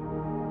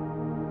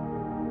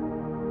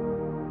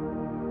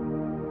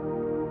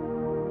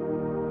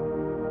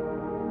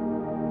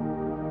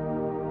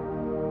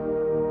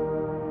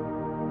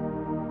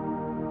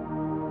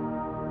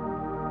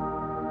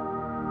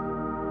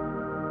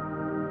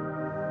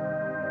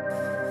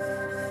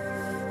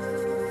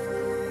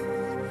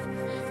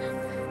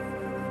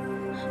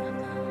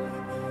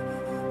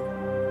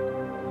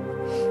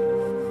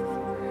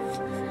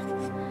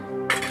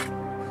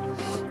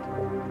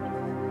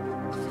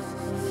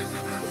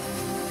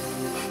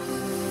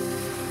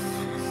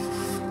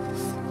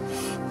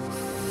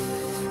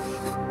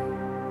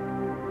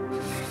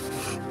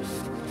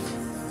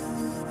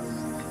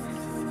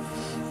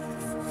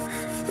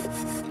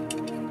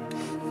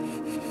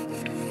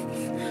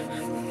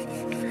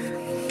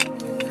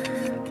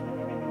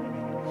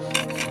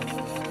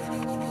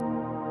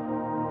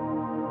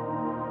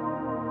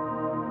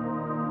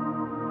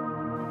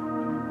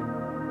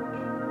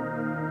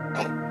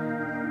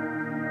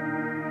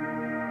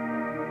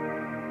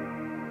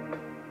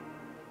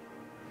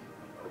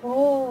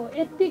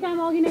 यति काम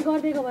अघि नै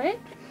गरिदिएको भए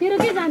तेरो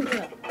के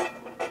जान्थ्यो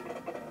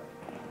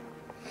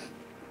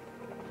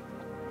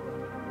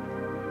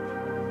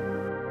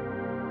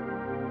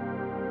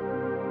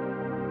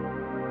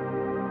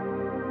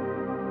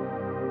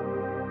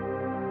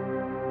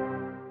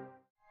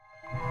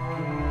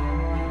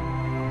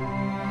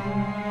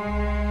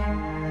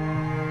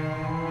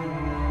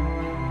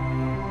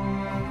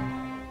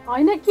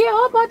होइन के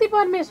हो पति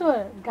परमेश्वर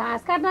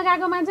घाँस काट्न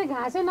गएको मान्छे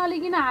घाँसै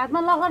नलिकन हातमा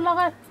लगर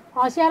लगर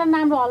हँसिएर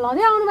नाम्रो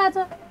हल्लाउँदै आउनु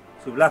भएको छ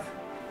सुब्लाफ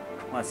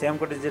म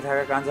श्यामकोटे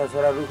जेठाका कान्छा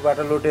छोरा रुखबाट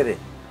लोटेर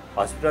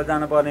हस्पिटल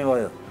जानुपर्ने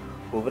भयो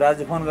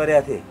भुपराजले फोन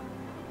गरेका थिए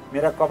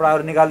मेरा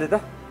कपडाहरू निकाल्दे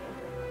त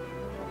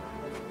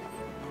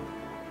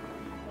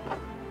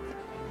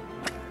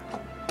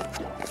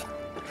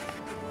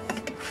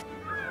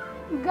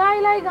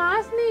गाईलाई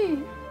घाँस नि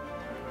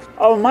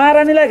अब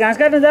महारानीलाई घाँस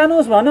काट्न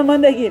जानुहोस् भन्नु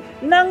मनदेखि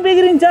नाङ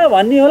बिग्रिन्छ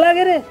भन्ने होला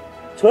के रे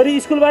छोरी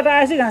स्कुलबाट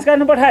आएपछि घाँस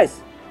काट्नु पठाइस्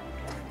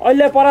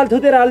अहिले पराल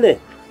थुतेर हाल्दे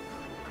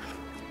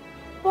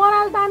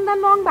पराल तान्दा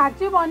नङ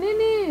भाग्छु भने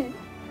नि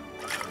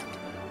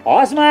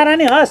हस्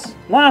महारानी हस्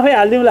म आफै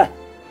हालिदिउँला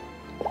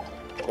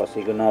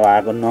कसैको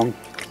नभएको नङ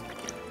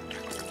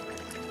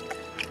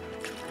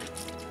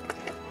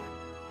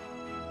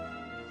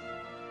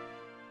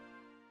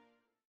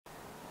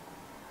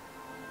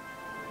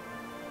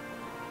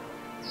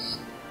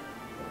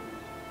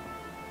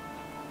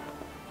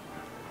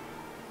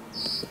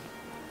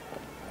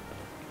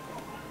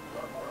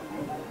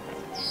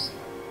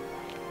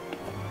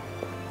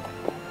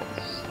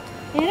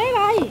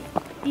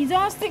हिजो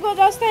अस्तिको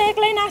जस्तो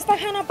एक्लै नास्ता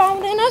खान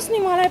पाउँदैनस् नि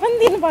मलाई पनि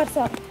दिनुपर्छ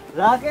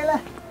राकेला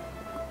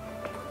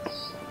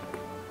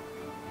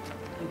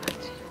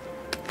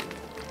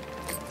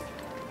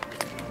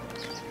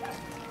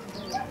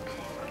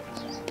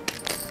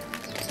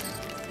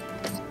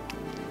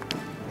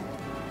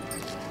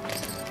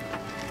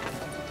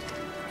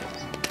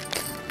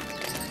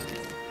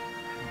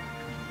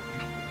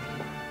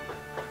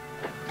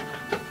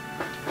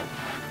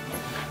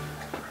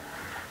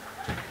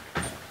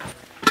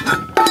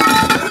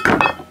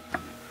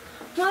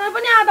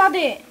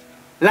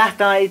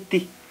लास्ट यति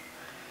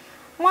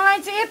मलाई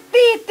चाहिँ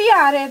यति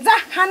हारे जा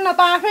खान्न त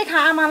आफै खा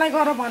आमालाई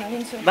गर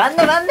भनिदिन्छु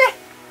भन्दै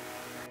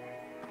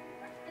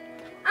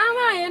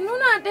आमा हेर्नु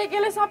न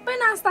टेकेले सबै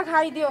नास्ता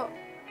खाइदियो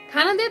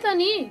खान दे त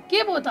नि के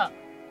भयो त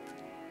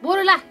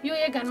बरु ला यो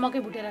एक घान मकै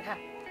भुटेर खा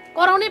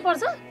कराउनै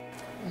पर्छ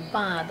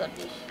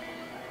बाँदरले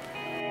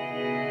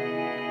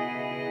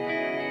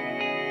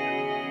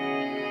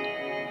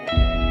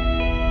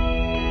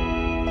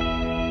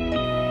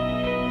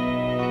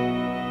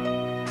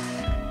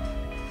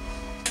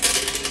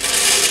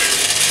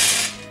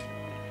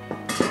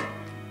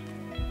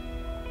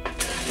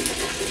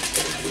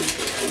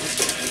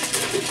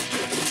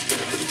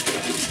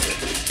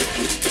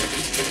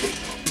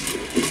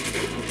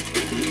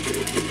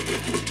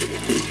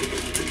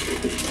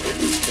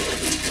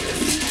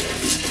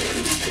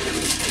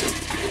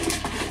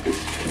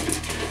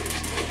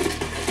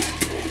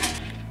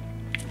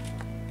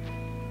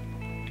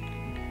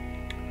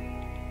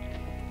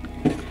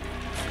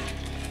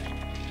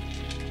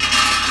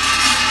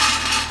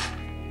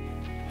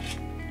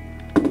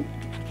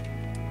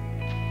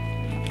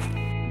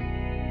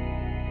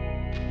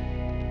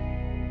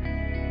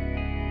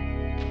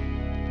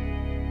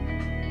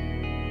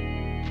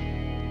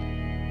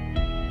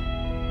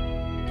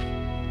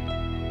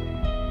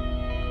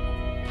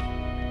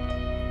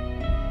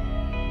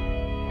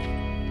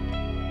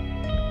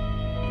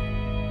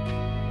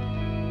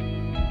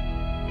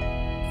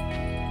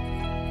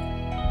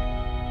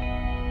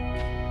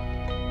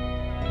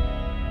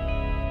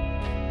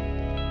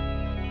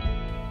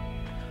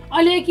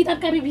अहिले किताब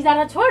कापी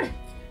भिजाएर छोड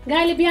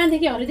गाईले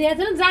बिहानदेखि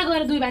हरिदिएको छैन जा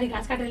गएर 2 बारी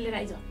घाँस काटेर लिएर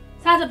आइज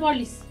साँझ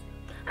पढ्लिस्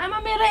आमा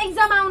मेरो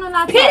एक्जाम आउन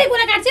लाग्यो फेरि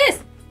कुरा काट्छिस्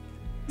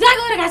जा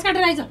गएर घाँस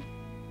काटेर आइज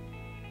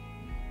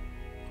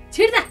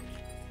छिड्दा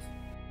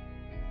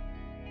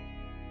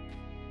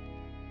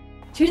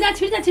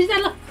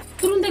ल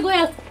तुरुन्तै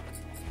गइहाल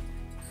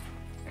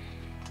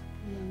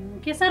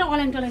के साह्रो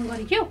अलाइन टलाइन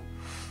गरी क्यौ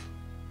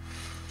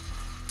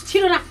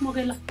छिटो राख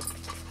मकै ल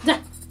जा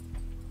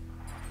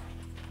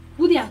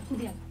कुदिहाल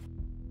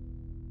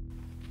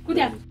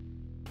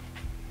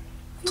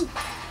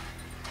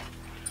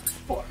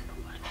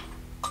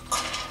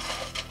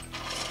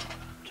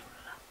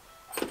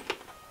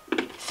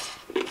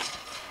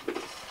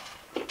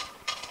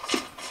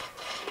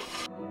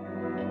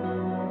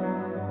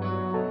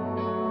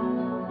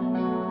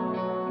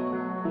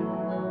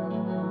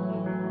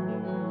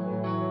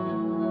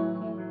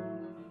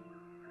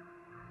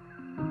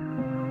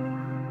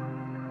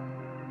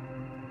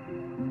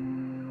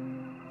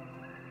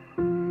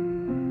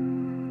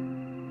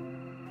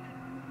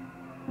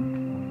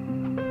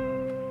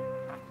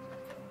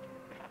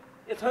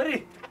छोरी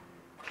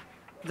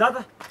जा त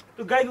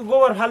त्यो गाईको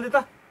गोबर फाल्दे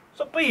त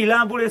सबै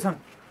हिला बुढेछन्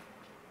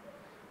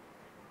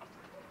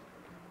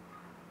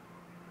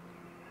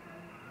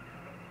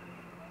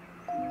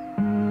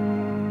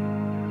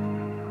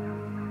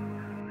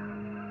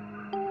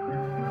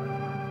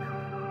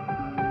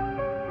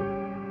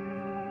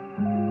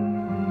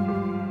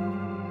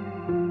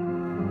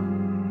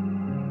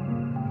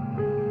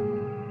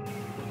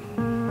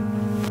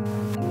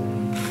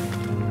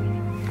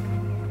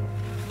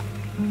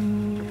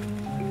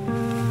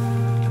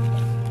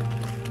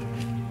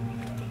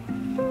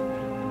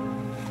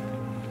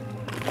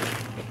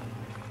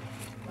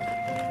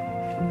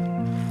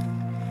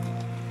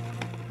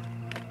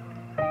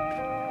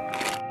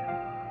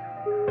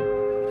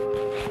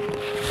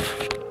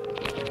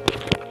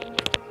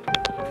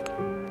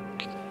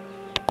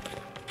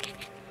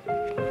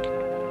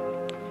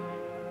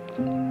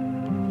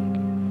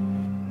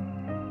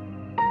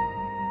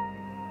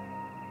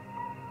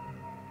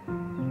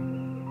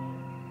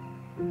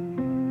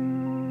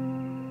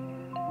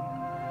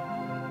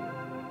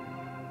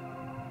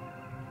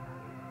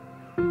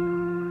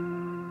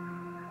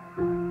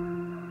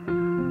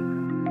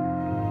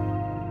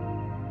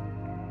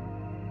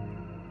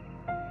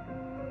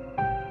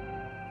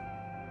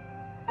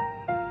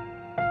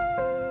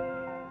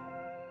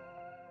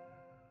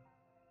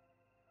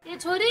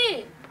छोरी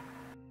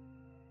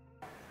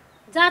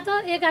जा त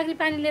एक आग्री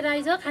पानी लिएर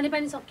आइज खाने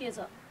पानी सकिएछ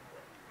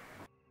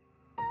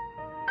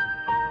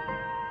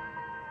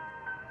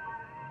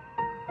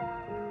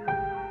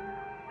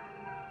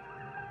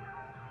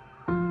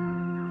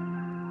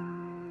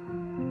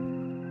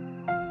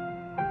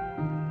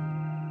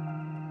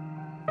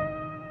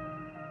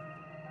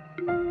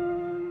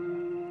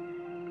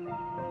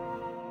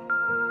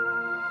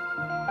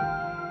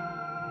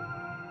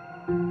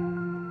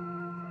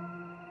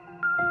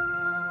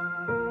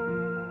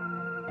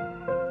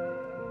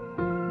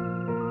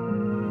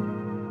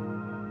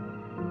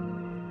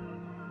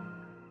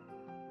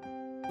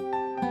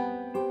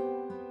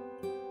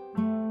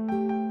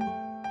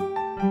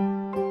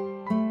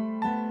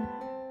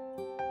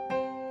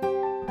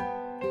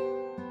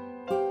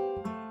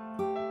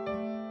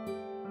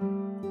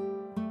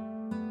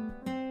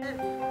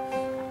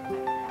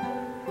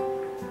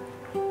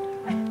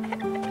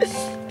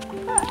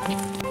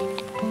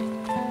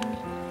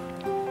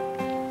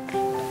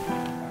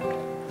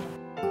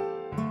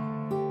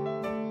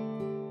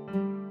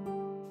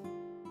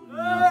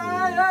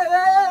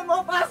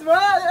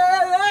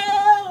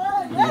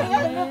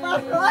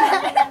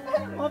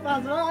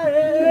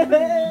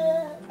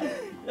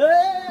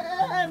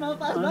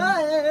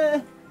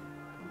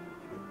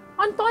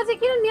अनि त चाहिँ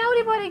किन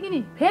न्याउरी परे कि नि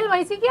फेल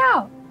भइसक्यो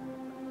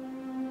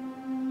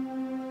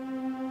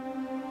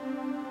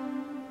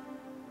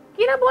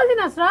किन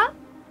बोल्दिनस् र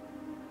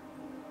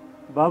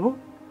बाबु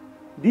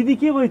दिदी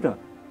के भयो त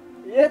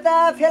यता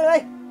फेल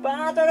भाइ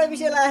 5 वटा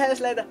विषय लाग्यो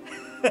यसलाई त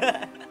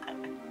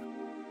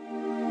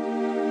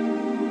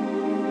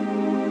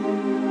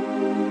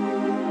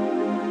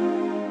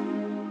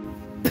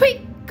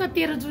ठिक्क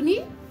तेरो जुनी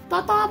त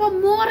अब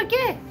मर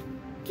के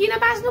किन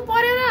बाँच्नु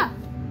पर्यो र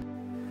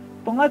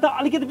तँलाई त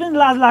अलिकति पनि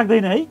लाज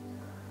लाग्दैन है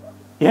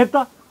हेर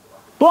त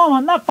तँ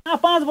भन्दा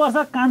 5 वर्ष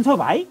कान्छो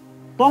भाइ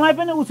तँलाई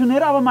पनि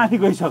उछुनेर अब माथि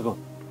गइसक्यो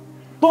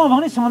तँ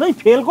भने सधैँ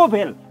फेलको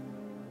फेल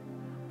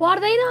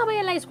पर्दैन अब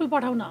यसलाई स्कुल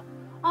पठाउन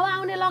अब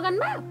आउने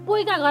लगनमा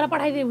पोइका घर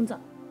पठाइदिए हुन्छ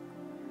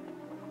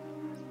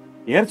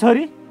हेर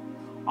छोरी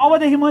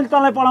अबदेखि मैले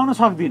तँलाई पढाउन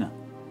सक्दिनँ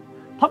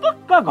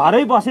थपक्क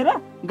घरै बसेर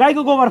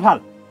गाईको गोबर फाल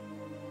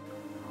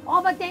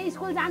अब त्यहाँ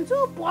स्कुल जान्छु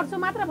पढ्छु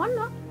मात्र भन्न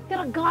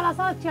तेरो गला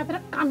सर च्यातेर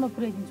कानमा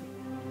पुर्याइदिन्छु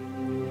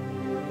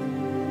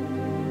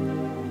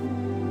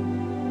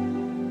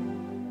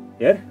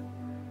हेर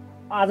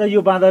आज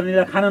यो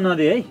बाँदरनीलाई खान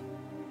नदे है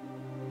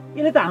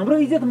यसले त हाम्रो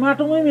इज्जत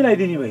माटोमै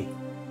मिलाइदिने भई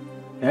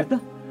हेर त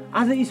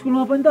आज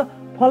स्कुलमा पनि त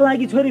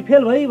फल्लाकी छोरी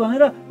फेल भई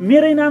भनेर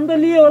मेरै नाम त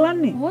लिए होला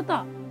नि हो त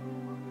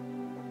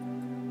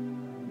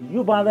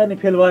यो बाँदरनी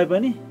फेल भए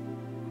पनि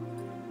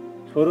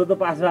छोरो त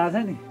पास भएको छ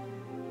नि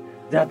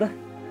जा त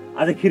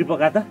आज खिर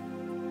पका त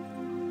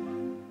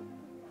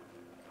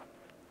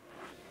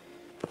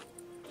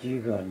के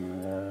गर्नु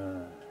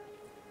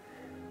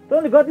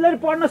तँले गतिले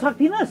पढ्न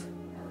सक्दिनस्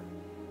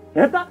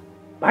हेर त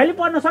भाइले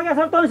पढ्न सकेको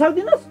छ तँ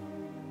सक्दिनस्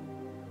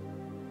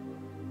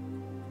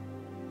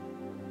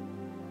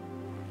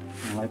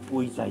मलाई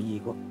पोइ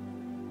चाहिएको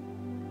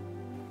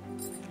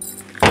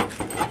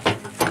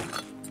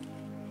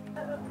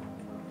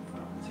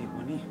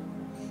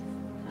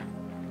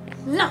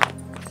ल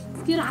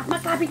तेरो हातमा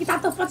कापी किताब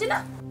त पचेन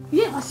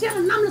ये हसियार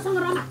नाम्लोसँग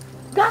रमा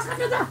घाँस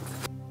काट्न जा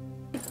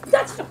जा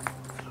छिटो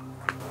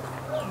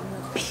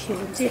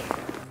फिल्जे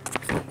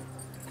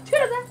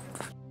छिटो जा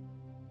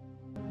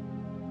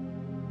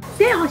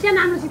त्यही हसियार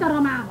नाम्लोसित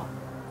रमा अब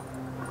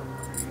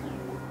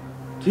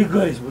ठिक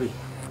गरिस् बुढी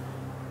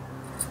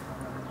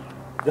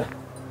जा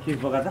खिर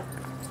पका त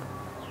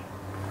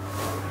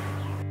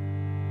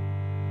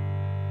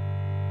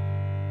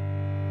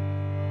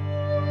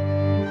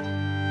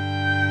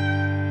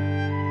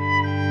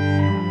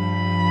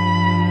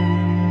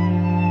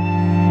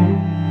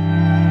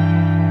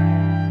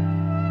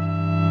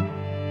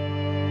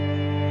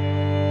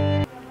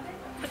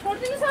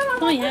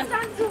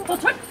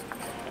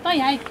खै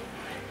आइ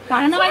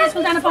घर नभए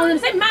स्कुल जान पाउँदैन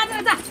है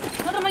माजेर जा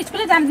नत्र म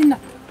स्कुलै जान दिन्न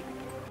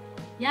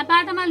यहाँ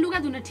बाटोमा लुगा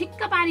धुन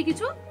ठिक्क पारेकी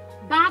छु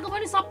बाको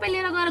पनि सबै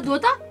लिएर गएर धो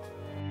त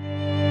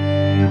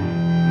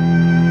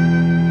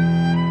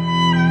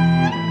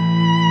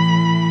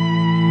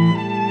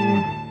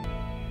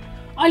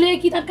अहिले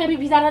किताब कापी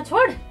भिजाएर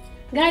छोड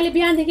गाईले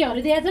बिहानदेखि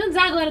हरिदिएको छैन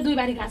जा गएर 2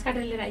 बारी घाँस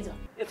काटेर लिएर आइज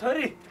ए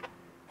छोरी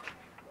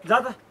जा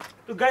त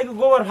त्यो गाईको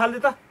गोबर फाल्दे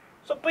त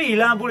सबै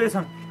हिला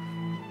बुढेछन्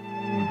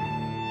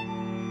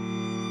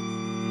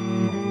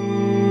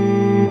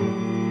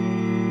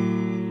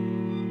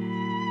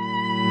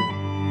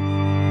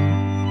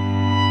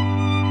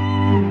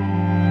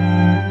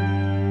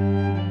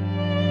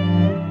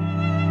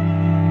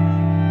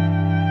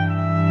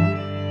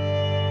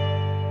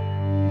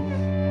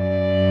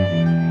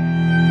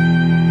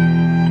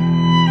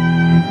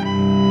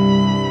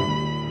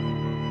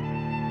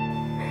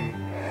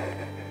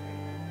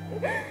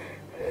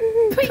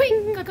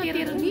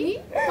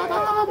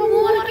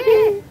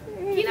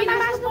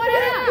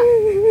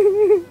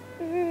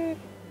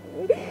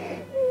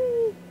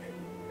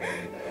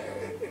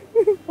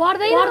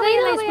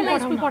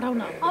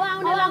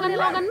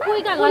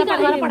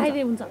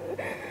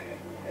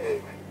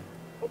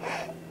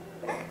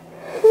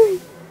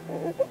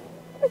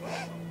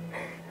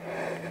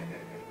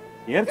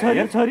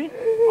हेर छोरी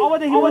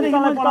अबदेखि मलाई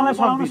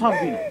पढाउन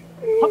सक्दिन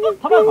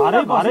थप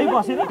घरै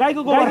बसेर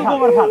गाईको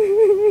गोबर फाल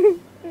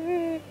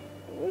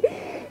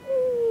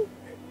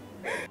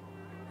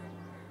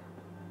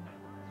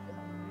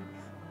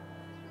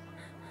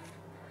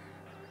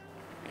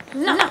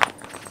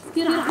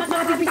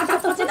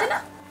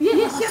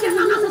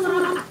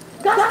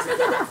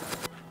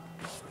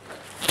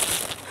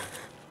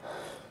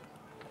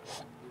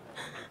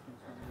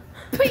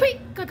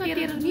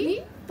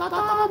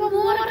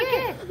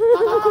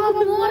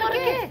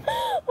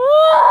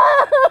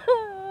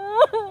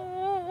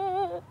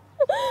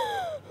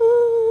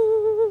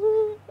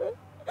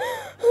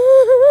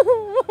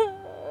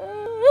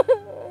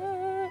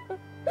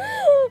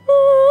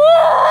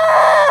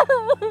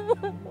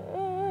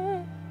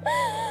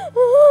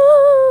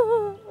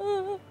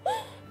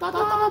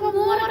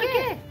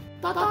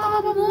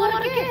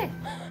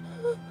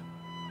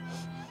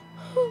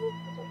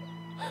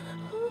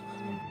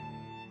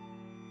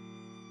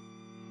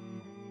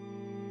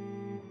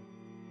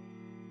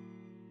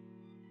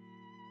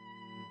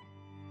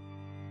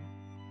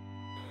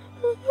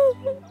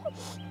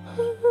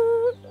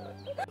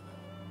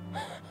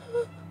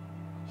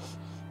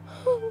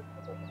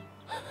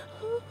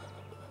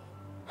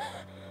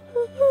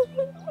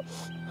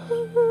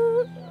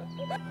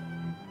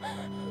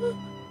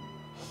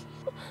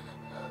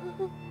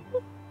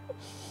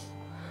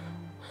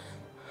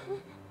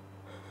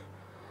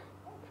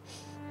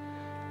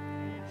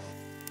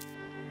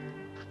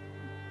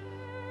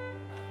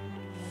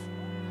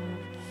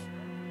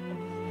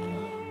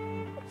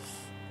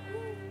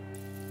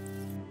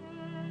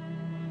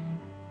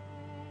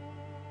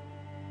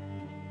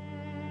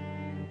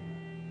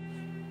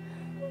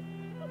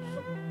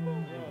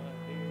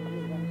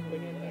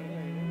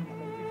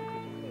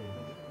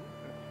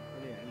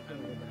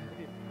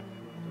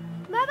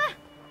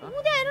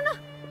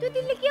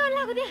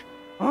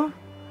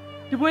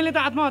त्यो मैले त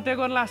आत्महत्या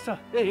गर्न लाग्छ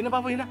ए हिँड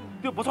बाबु हिँड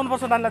त्यो बचाउनु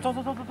पर्छ नानीलाई चल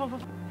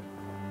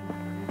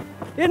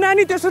ए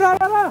नानी त्यसो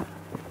नगर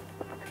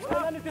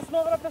नानी त्यसो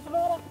नगर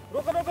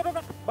रोक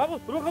बाबु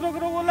रोक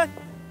उसलाई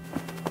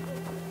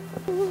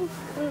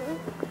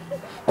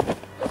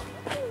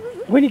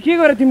बहिनी के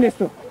गरे तिमीले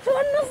यस्तो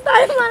छोड्नुस् त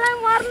मलाई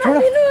मर्न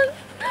दिनुन्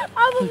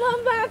अब म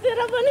बाँचेर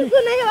पनि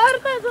कुनै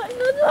अर्थ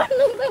छैन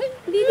छोड्नुस्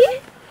दिदी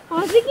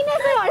हजुर किन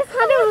चाहिँ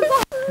खाने हुन्छ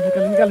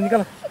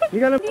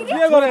निकाल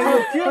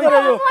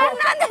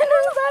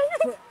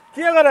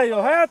के गरे यो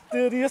हे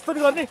तेरी यस्तो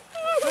गर्ने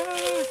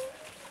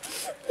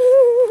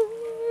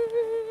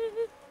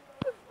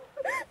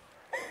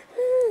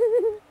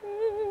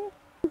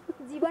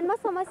जीवनमा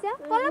समस्या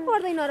कसलाई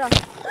पर्दैन र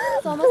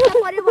समस्या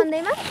पर्यो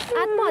भन्दैमा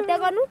आत्महत्या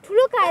गर्नु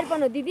ठुलो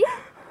कायरपन हो दिदी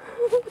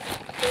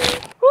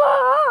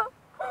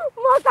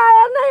म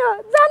कायर नै हो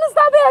जानुस्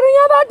तपाईहरु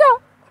यहाँबाट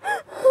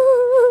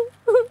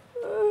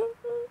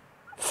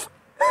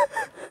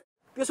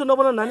त्यसो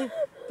नबन नानी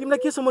तिमीलाई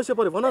के समस्या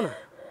पर्यो भन न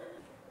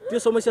त्यो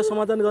समस्या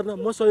समाधान गर्न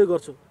म सहयोग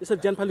गर्छु यसरी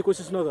ज्यान फाल्ने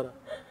कोसिस नगर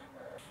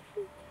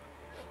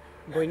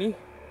बहिनी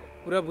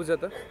कुरा बुझ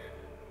त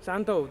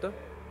शान्त हौ त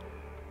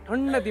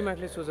ठन्डा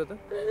दिमागले सोच त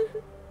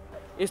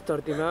यस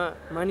धरतीमा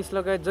मानिस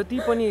लगायत जति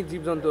पनि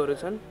जीवजन्तुहरू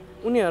छन्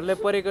उनीहरूलाई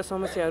परेका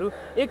समस्याहरू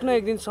एक न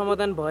एक दिन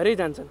समाधान भएरै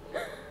जान्छन्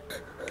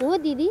हो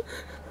दिदी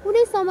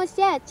कुनै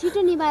समस्या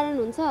छिटो निवारण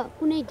हुन्छ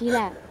कुनै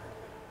ढिला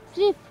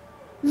सिर्फ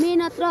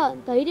मेहनत र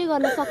धैर्य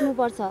गर्न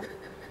सक्नुपर्छ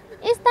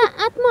यस्ता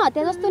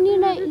आत्महत्या जस्तो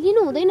निर्णय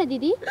लिनु हुँदैन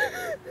दिदी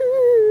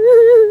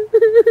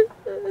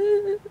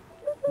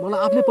मलाई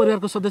आफ्नै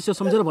परिवारको सदस्य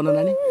सम्झेर भन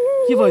नानी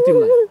के भयो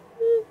तिमीलाई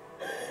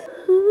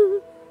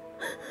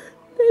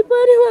त्यही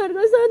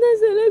परिवारको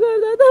सदस्यले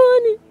गर्दा त हो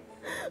नि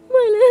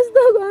मैले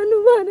यस्तो गर्नु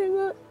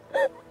परेको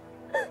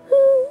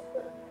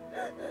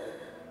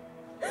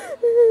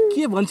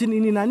के भन्छन्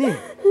यिनी नानी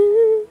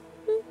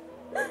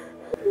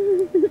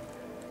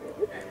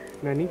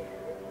नानी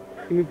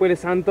तिमी पहिले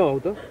शान्त हौ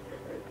त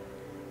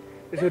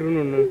यसो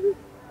रुनु न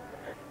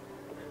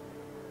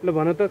ल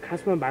भन त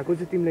खासमा भएको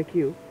चाहिँ तिमीलाई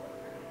के हो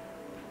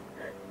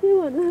के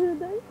भन्नु र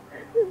दाइ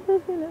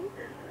तपाईँलाई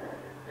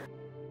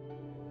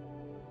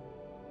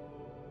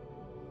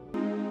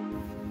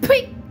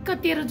फिक्क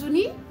तेरो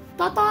जुनी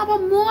त अब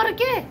मर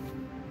के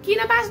किन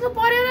बाँच्नु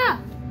पर्यो र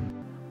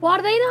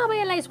पर्दैन अब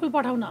यसलाई स्कुल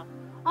पठाउन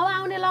अब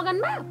आउने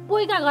लगनमा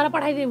पोइका घर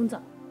पठाइदिए हुन्छ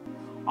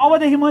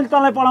अबदेखि मैले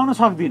तँलाई पढाउन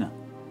सक्दिनँ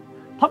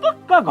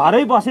थपक्क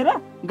घरै बसेर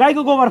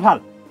गाईको गोबर फाल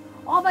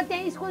अब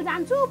त्यहाँ स्कुल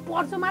जान्छु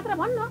पढ्छु मात्र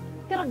भन्न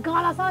तेरो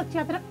गला सर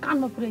च्यातेर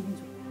कानमा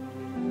पुर्याइदिन्छु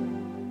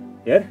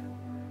हेर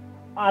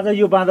आज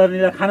यो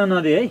बाँदरनीलाई खान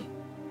नदे है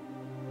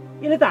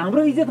यसले त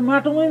हाम्रो इज्जत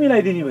माटोमै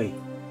मिलाइदिने भई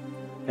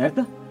हेर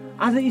त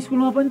आज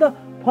स्कुलमा पनि त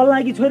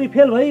फल्नाकी छोरी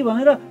फेल भई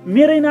भनेर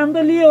मेरै नाम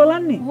त लिए होला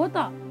नि हो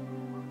त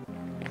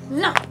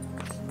ल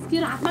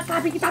तेरो हातमा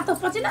कापी किताब त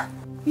पचेन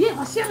यो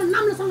हसिया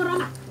नाम्लोसँग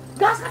रमा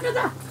घाँस काट्न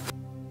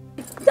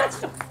जा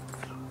छिटो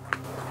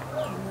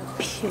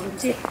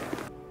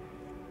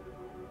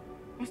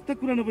कस्तो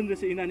कुरा नबुझ्दै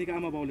छ यी नानीको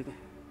आमा बाउले त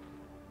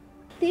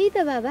त्यही त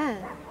बाबा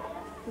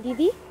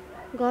दिदी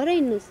घर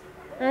हिँड्नुहोस्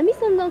हामी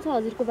सम्झाउँछौँ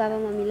हजुरको बाबा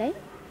मम्मीलाई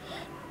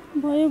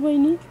भयो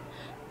बहिनी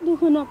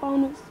दुःख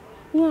नपाउनुहोस्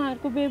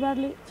उहाँहरूको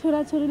व्यवहारले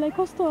छोराछोरीलाई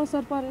कस्तो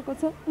असर परेको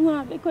छ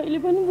उहाँहरूले कहिले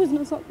पनि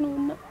बुझ्न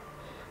सक्नुहुन्न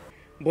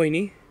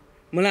बहिनी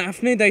मलाई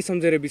आफ्नै दाइ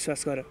सम्झेर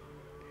विश्वास गर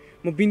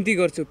म बिन्ती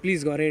गर्छु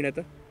प्लिज घर हिँड त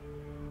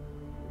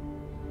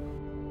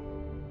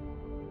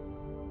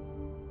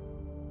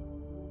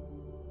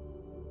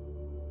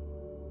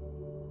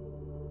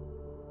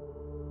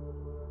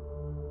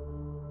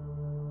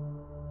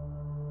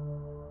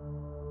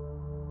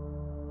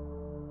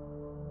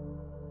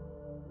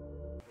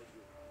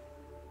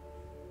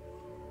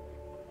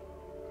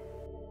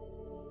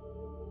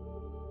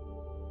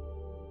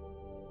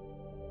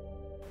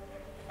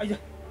आइज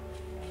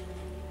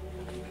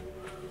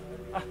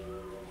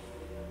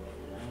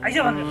आइज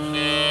भन्नु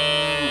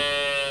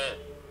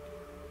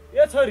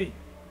ए छोरी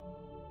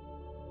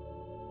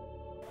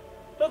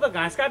तँ त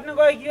घाँस काट्न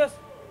गयो कि होस्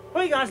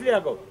खोइ घाँस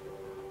ल्याएको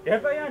हेर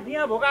त यहाँ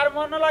डिया भोकाएर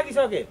मर्न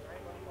लागिसके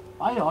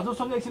भाइ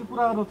हजुरसँग एकछिन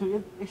कुरा गर्नु थियो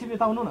एकछिन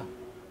यता आउनु न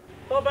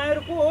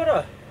तपाईँहरू को हो र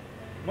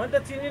मैले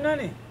त चिनिनँ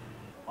नि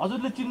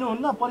हजुरले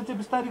चिन्नुहुन्न परिचय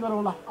बिस्तारै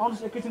गरौँला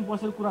आउनुहोस् एकैछिन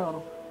बसेर कुरा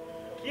गरौँ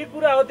के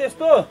कुरा हो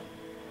त्यस्तो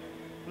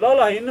ल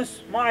ल हिँड्नुहोस्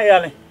म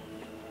आइहालेँ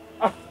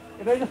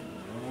यता आइज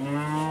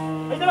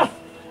आइज ल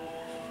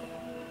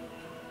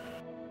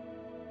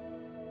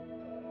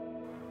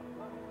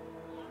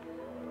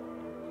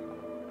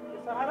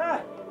सहारा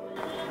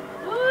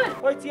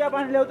खोइ चिया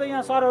पानी ल्याउ त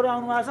यहाँ सरहरू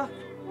आउनु भएको छ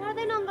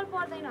पर्दैन अङ्कल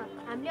पर्दैन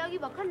हामीले अघि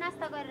भर्खर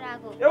नास्ता गरेर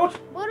आएको ए उठ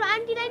बरु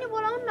आन्टीलाई नै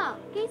बोलाउनु न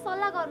केही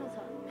सल्लाह गर्नु छ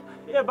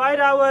ए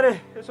बाहिर आऊ अरे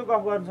यसो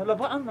गफ गर्नु छ ल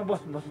आउनु न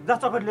बस्नु बस्नु जा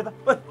चकटले त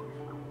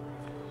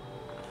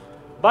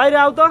बाहिर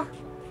आऊ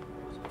त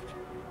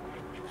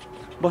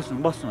बस्नु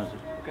बस्नु हजुर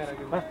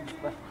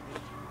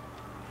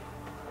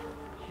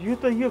यो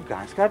त यो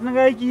घाँस काट्न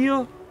गयो कि यो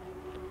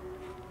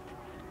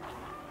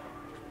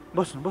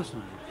बस्नु बस्नु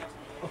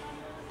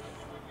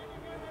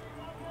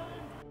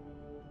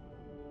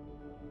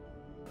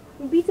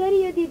बिचरी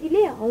यो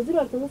दिदीले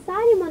हजुरहरूसँग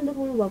साह्रै मन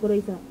दुखाउनु भएको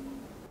रहेछ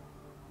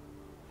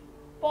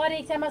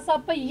परीक्षामा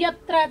सबै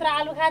यत्र यत्र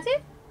आलु खाछे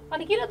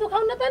अनि किन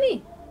दुखाउन त नि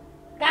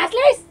घाँस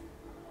ल्याइस्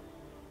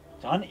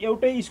झन्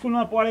एउटै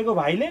स्कुलमा पढेको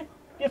भाइले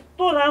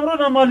यस्तो राम्रो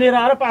नम्बर लिएर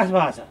आएर पास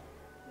भएको छ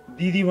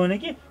दिदी भने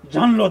कि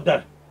झन् लोद्दर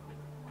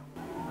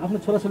आफ्नो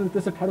छोराछोरीले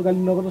त्यसै ठाडो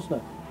गाली नगर्नुहोस् न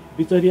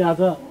बिचरी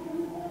आज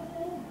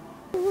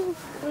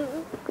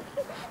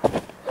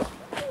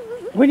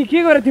बहिनी के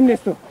गरे तिमीले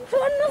यस्तो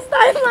छोड्नुस्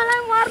दाइ मलाई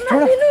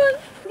मर्न दिनु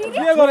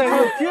के गरे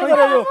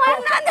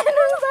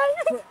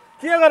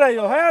के गरे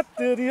यो हे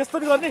तेरी यस्तो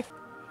नि गर्ने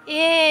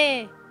ए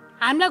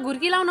हामीलाई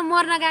घुर्की लाउन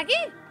मर्न गए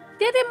कि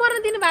त्यतै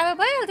मर्न दिनु भएको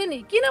भइहाल्थ्यो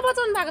नि किन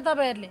बचाउनु भएको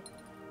तपाईँहरूले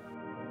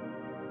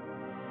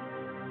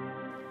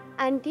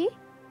आन्टी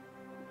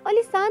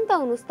अलि शान्त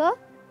हुनुहोस् त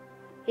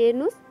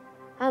हेर्नुहोस्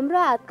हाम्रो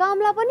हातका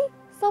अमला पनि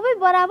सबै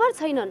बराबर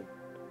छैनन्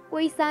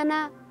कोही साना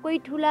कोही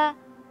ठुला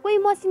कोही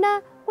मसिना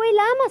कोही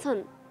लामा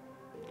छन्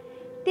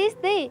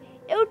त्यस्तै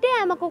एउटै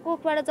आमाको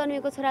कोखबाट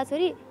जन्मेको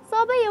छोराछोरी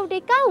सबै एउटै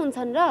कहाँ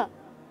हुन्छन् र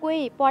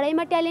कोही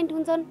पढाइमा ट्यालेन्ट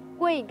हुन्छन्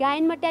कोही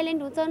गायनमा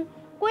ट्यालेन्ट हुन्छन्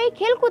कोही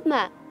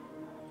खेलकुदमा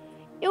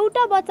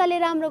एउटा बच्चाले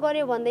राम्रो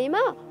गर्यो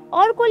भन्दैमा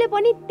अर्कोले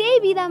पनि त्यही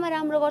विधामा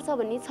राम्रो गर्छ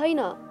भन्ने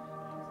छैन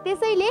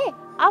त्यसैले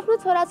आफ्नो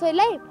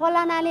छोराछोरीलाई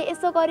फलानाले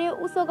यसो गर्यो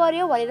उसो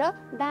गर्यो भनेर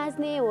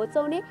दाँच्ने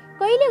होचाउने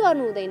कहिले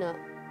गर्नु हुँदैन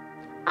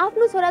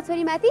आफ्नो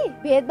छोराछोरीमाथि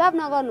भेदभाव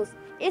नगर्नुहोस्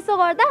यसो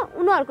गर्दा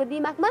उनीहरूको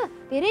दिमागमा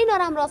धेरै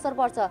नराम्रो असर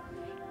पर्छ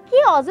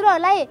के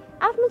हजुरहरूलाई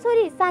आफ्नो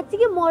छोरी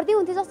साँच्चीकै मर्दै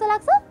हुन्थ्यो जस्तो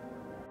लाग्छ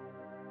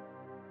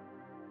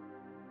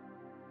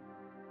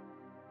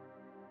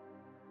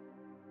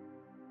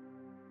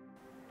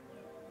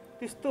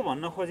त्यस्तो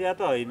भन्न खोज्या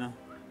त होइन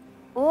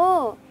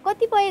हो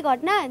कतिपय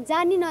घटना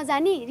जानी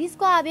नजानी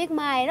रिसको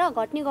आवेगमा आएर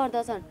घट्ने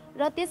गर्दछन्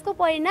र त्यसको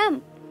परिणाम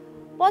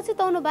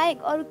पछुताउनु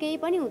बाहेक अरू केही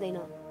पनि हुँदैन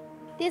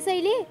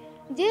त्यसैले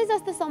जे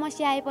जस्तो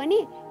समस्या आए पनि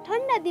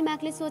ठन्डा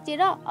दिमागले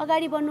सोचेर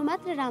अगाडि बढ्नु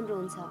मात्र राम्रो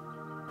हुन्छ।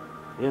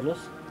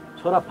 हेर्नुहोस्,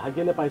 छोरा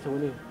भाग्यले पाइछ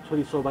भने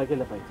छोरी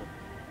सौभाग्यले पाइन्छ।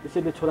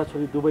 त्यसैले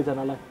छोराछोरी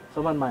दुवैजनालाई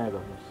समान माया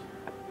गर्नुहोस्।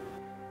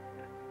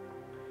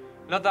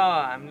 ल त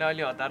हामीलाई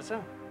अलि हतार छ।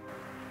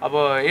 अब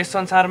यस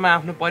संसारमा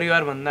आफ्नो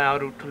परिवारभन्दा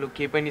अरू ठुलो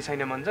केही पनि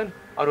छैन भन्छन्।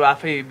 अरू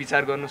आफै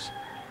विचार गर्नुहोस्।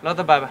 ल त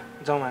बाबा,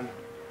 जाउँ हामी।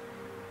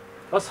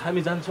 बस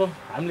हामी जान्छौँ।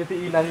 हामीले त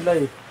यी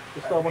नानीलाई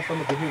यस्तो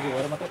अवस्थामा देखेको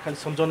भएर मात्र खालि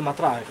सम्झाउनु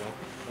मात्र आएको हो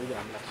अहिले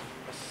हामीलाई।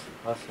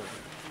 हस्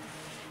हस्।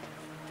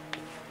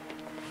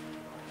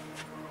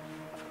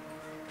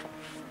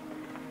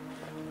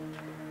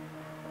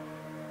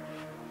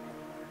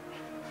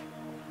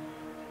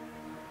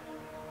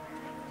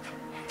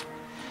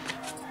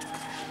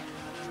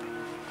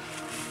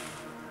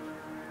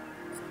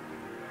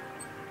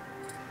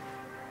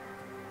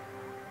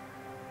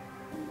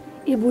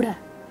 ए बुढा,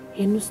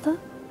 हेर्नुहोस् त,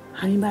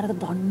 हामीबाट त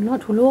धन्न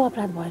ठुलो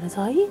अपराध भएर छ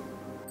है।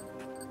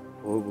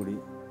 हो बुढी।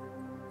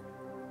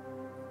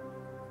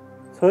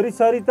 छोरी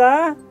सरिता,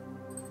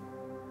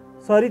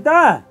 सरिता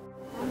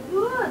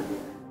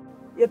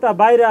यता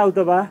बाहिर आऊ त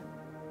बा।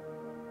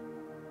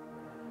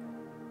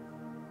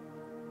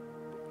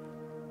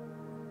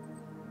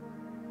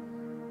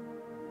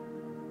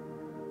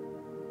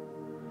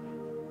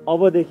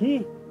 अबदेखि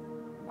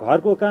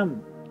घरको काम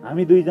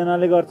हामी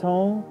दुईजनाले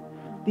गर्छौँ।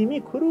 तिमी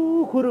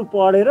खुरुखुरु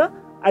पढेर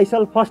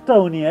आइसल फर्स्ट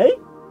हुने है।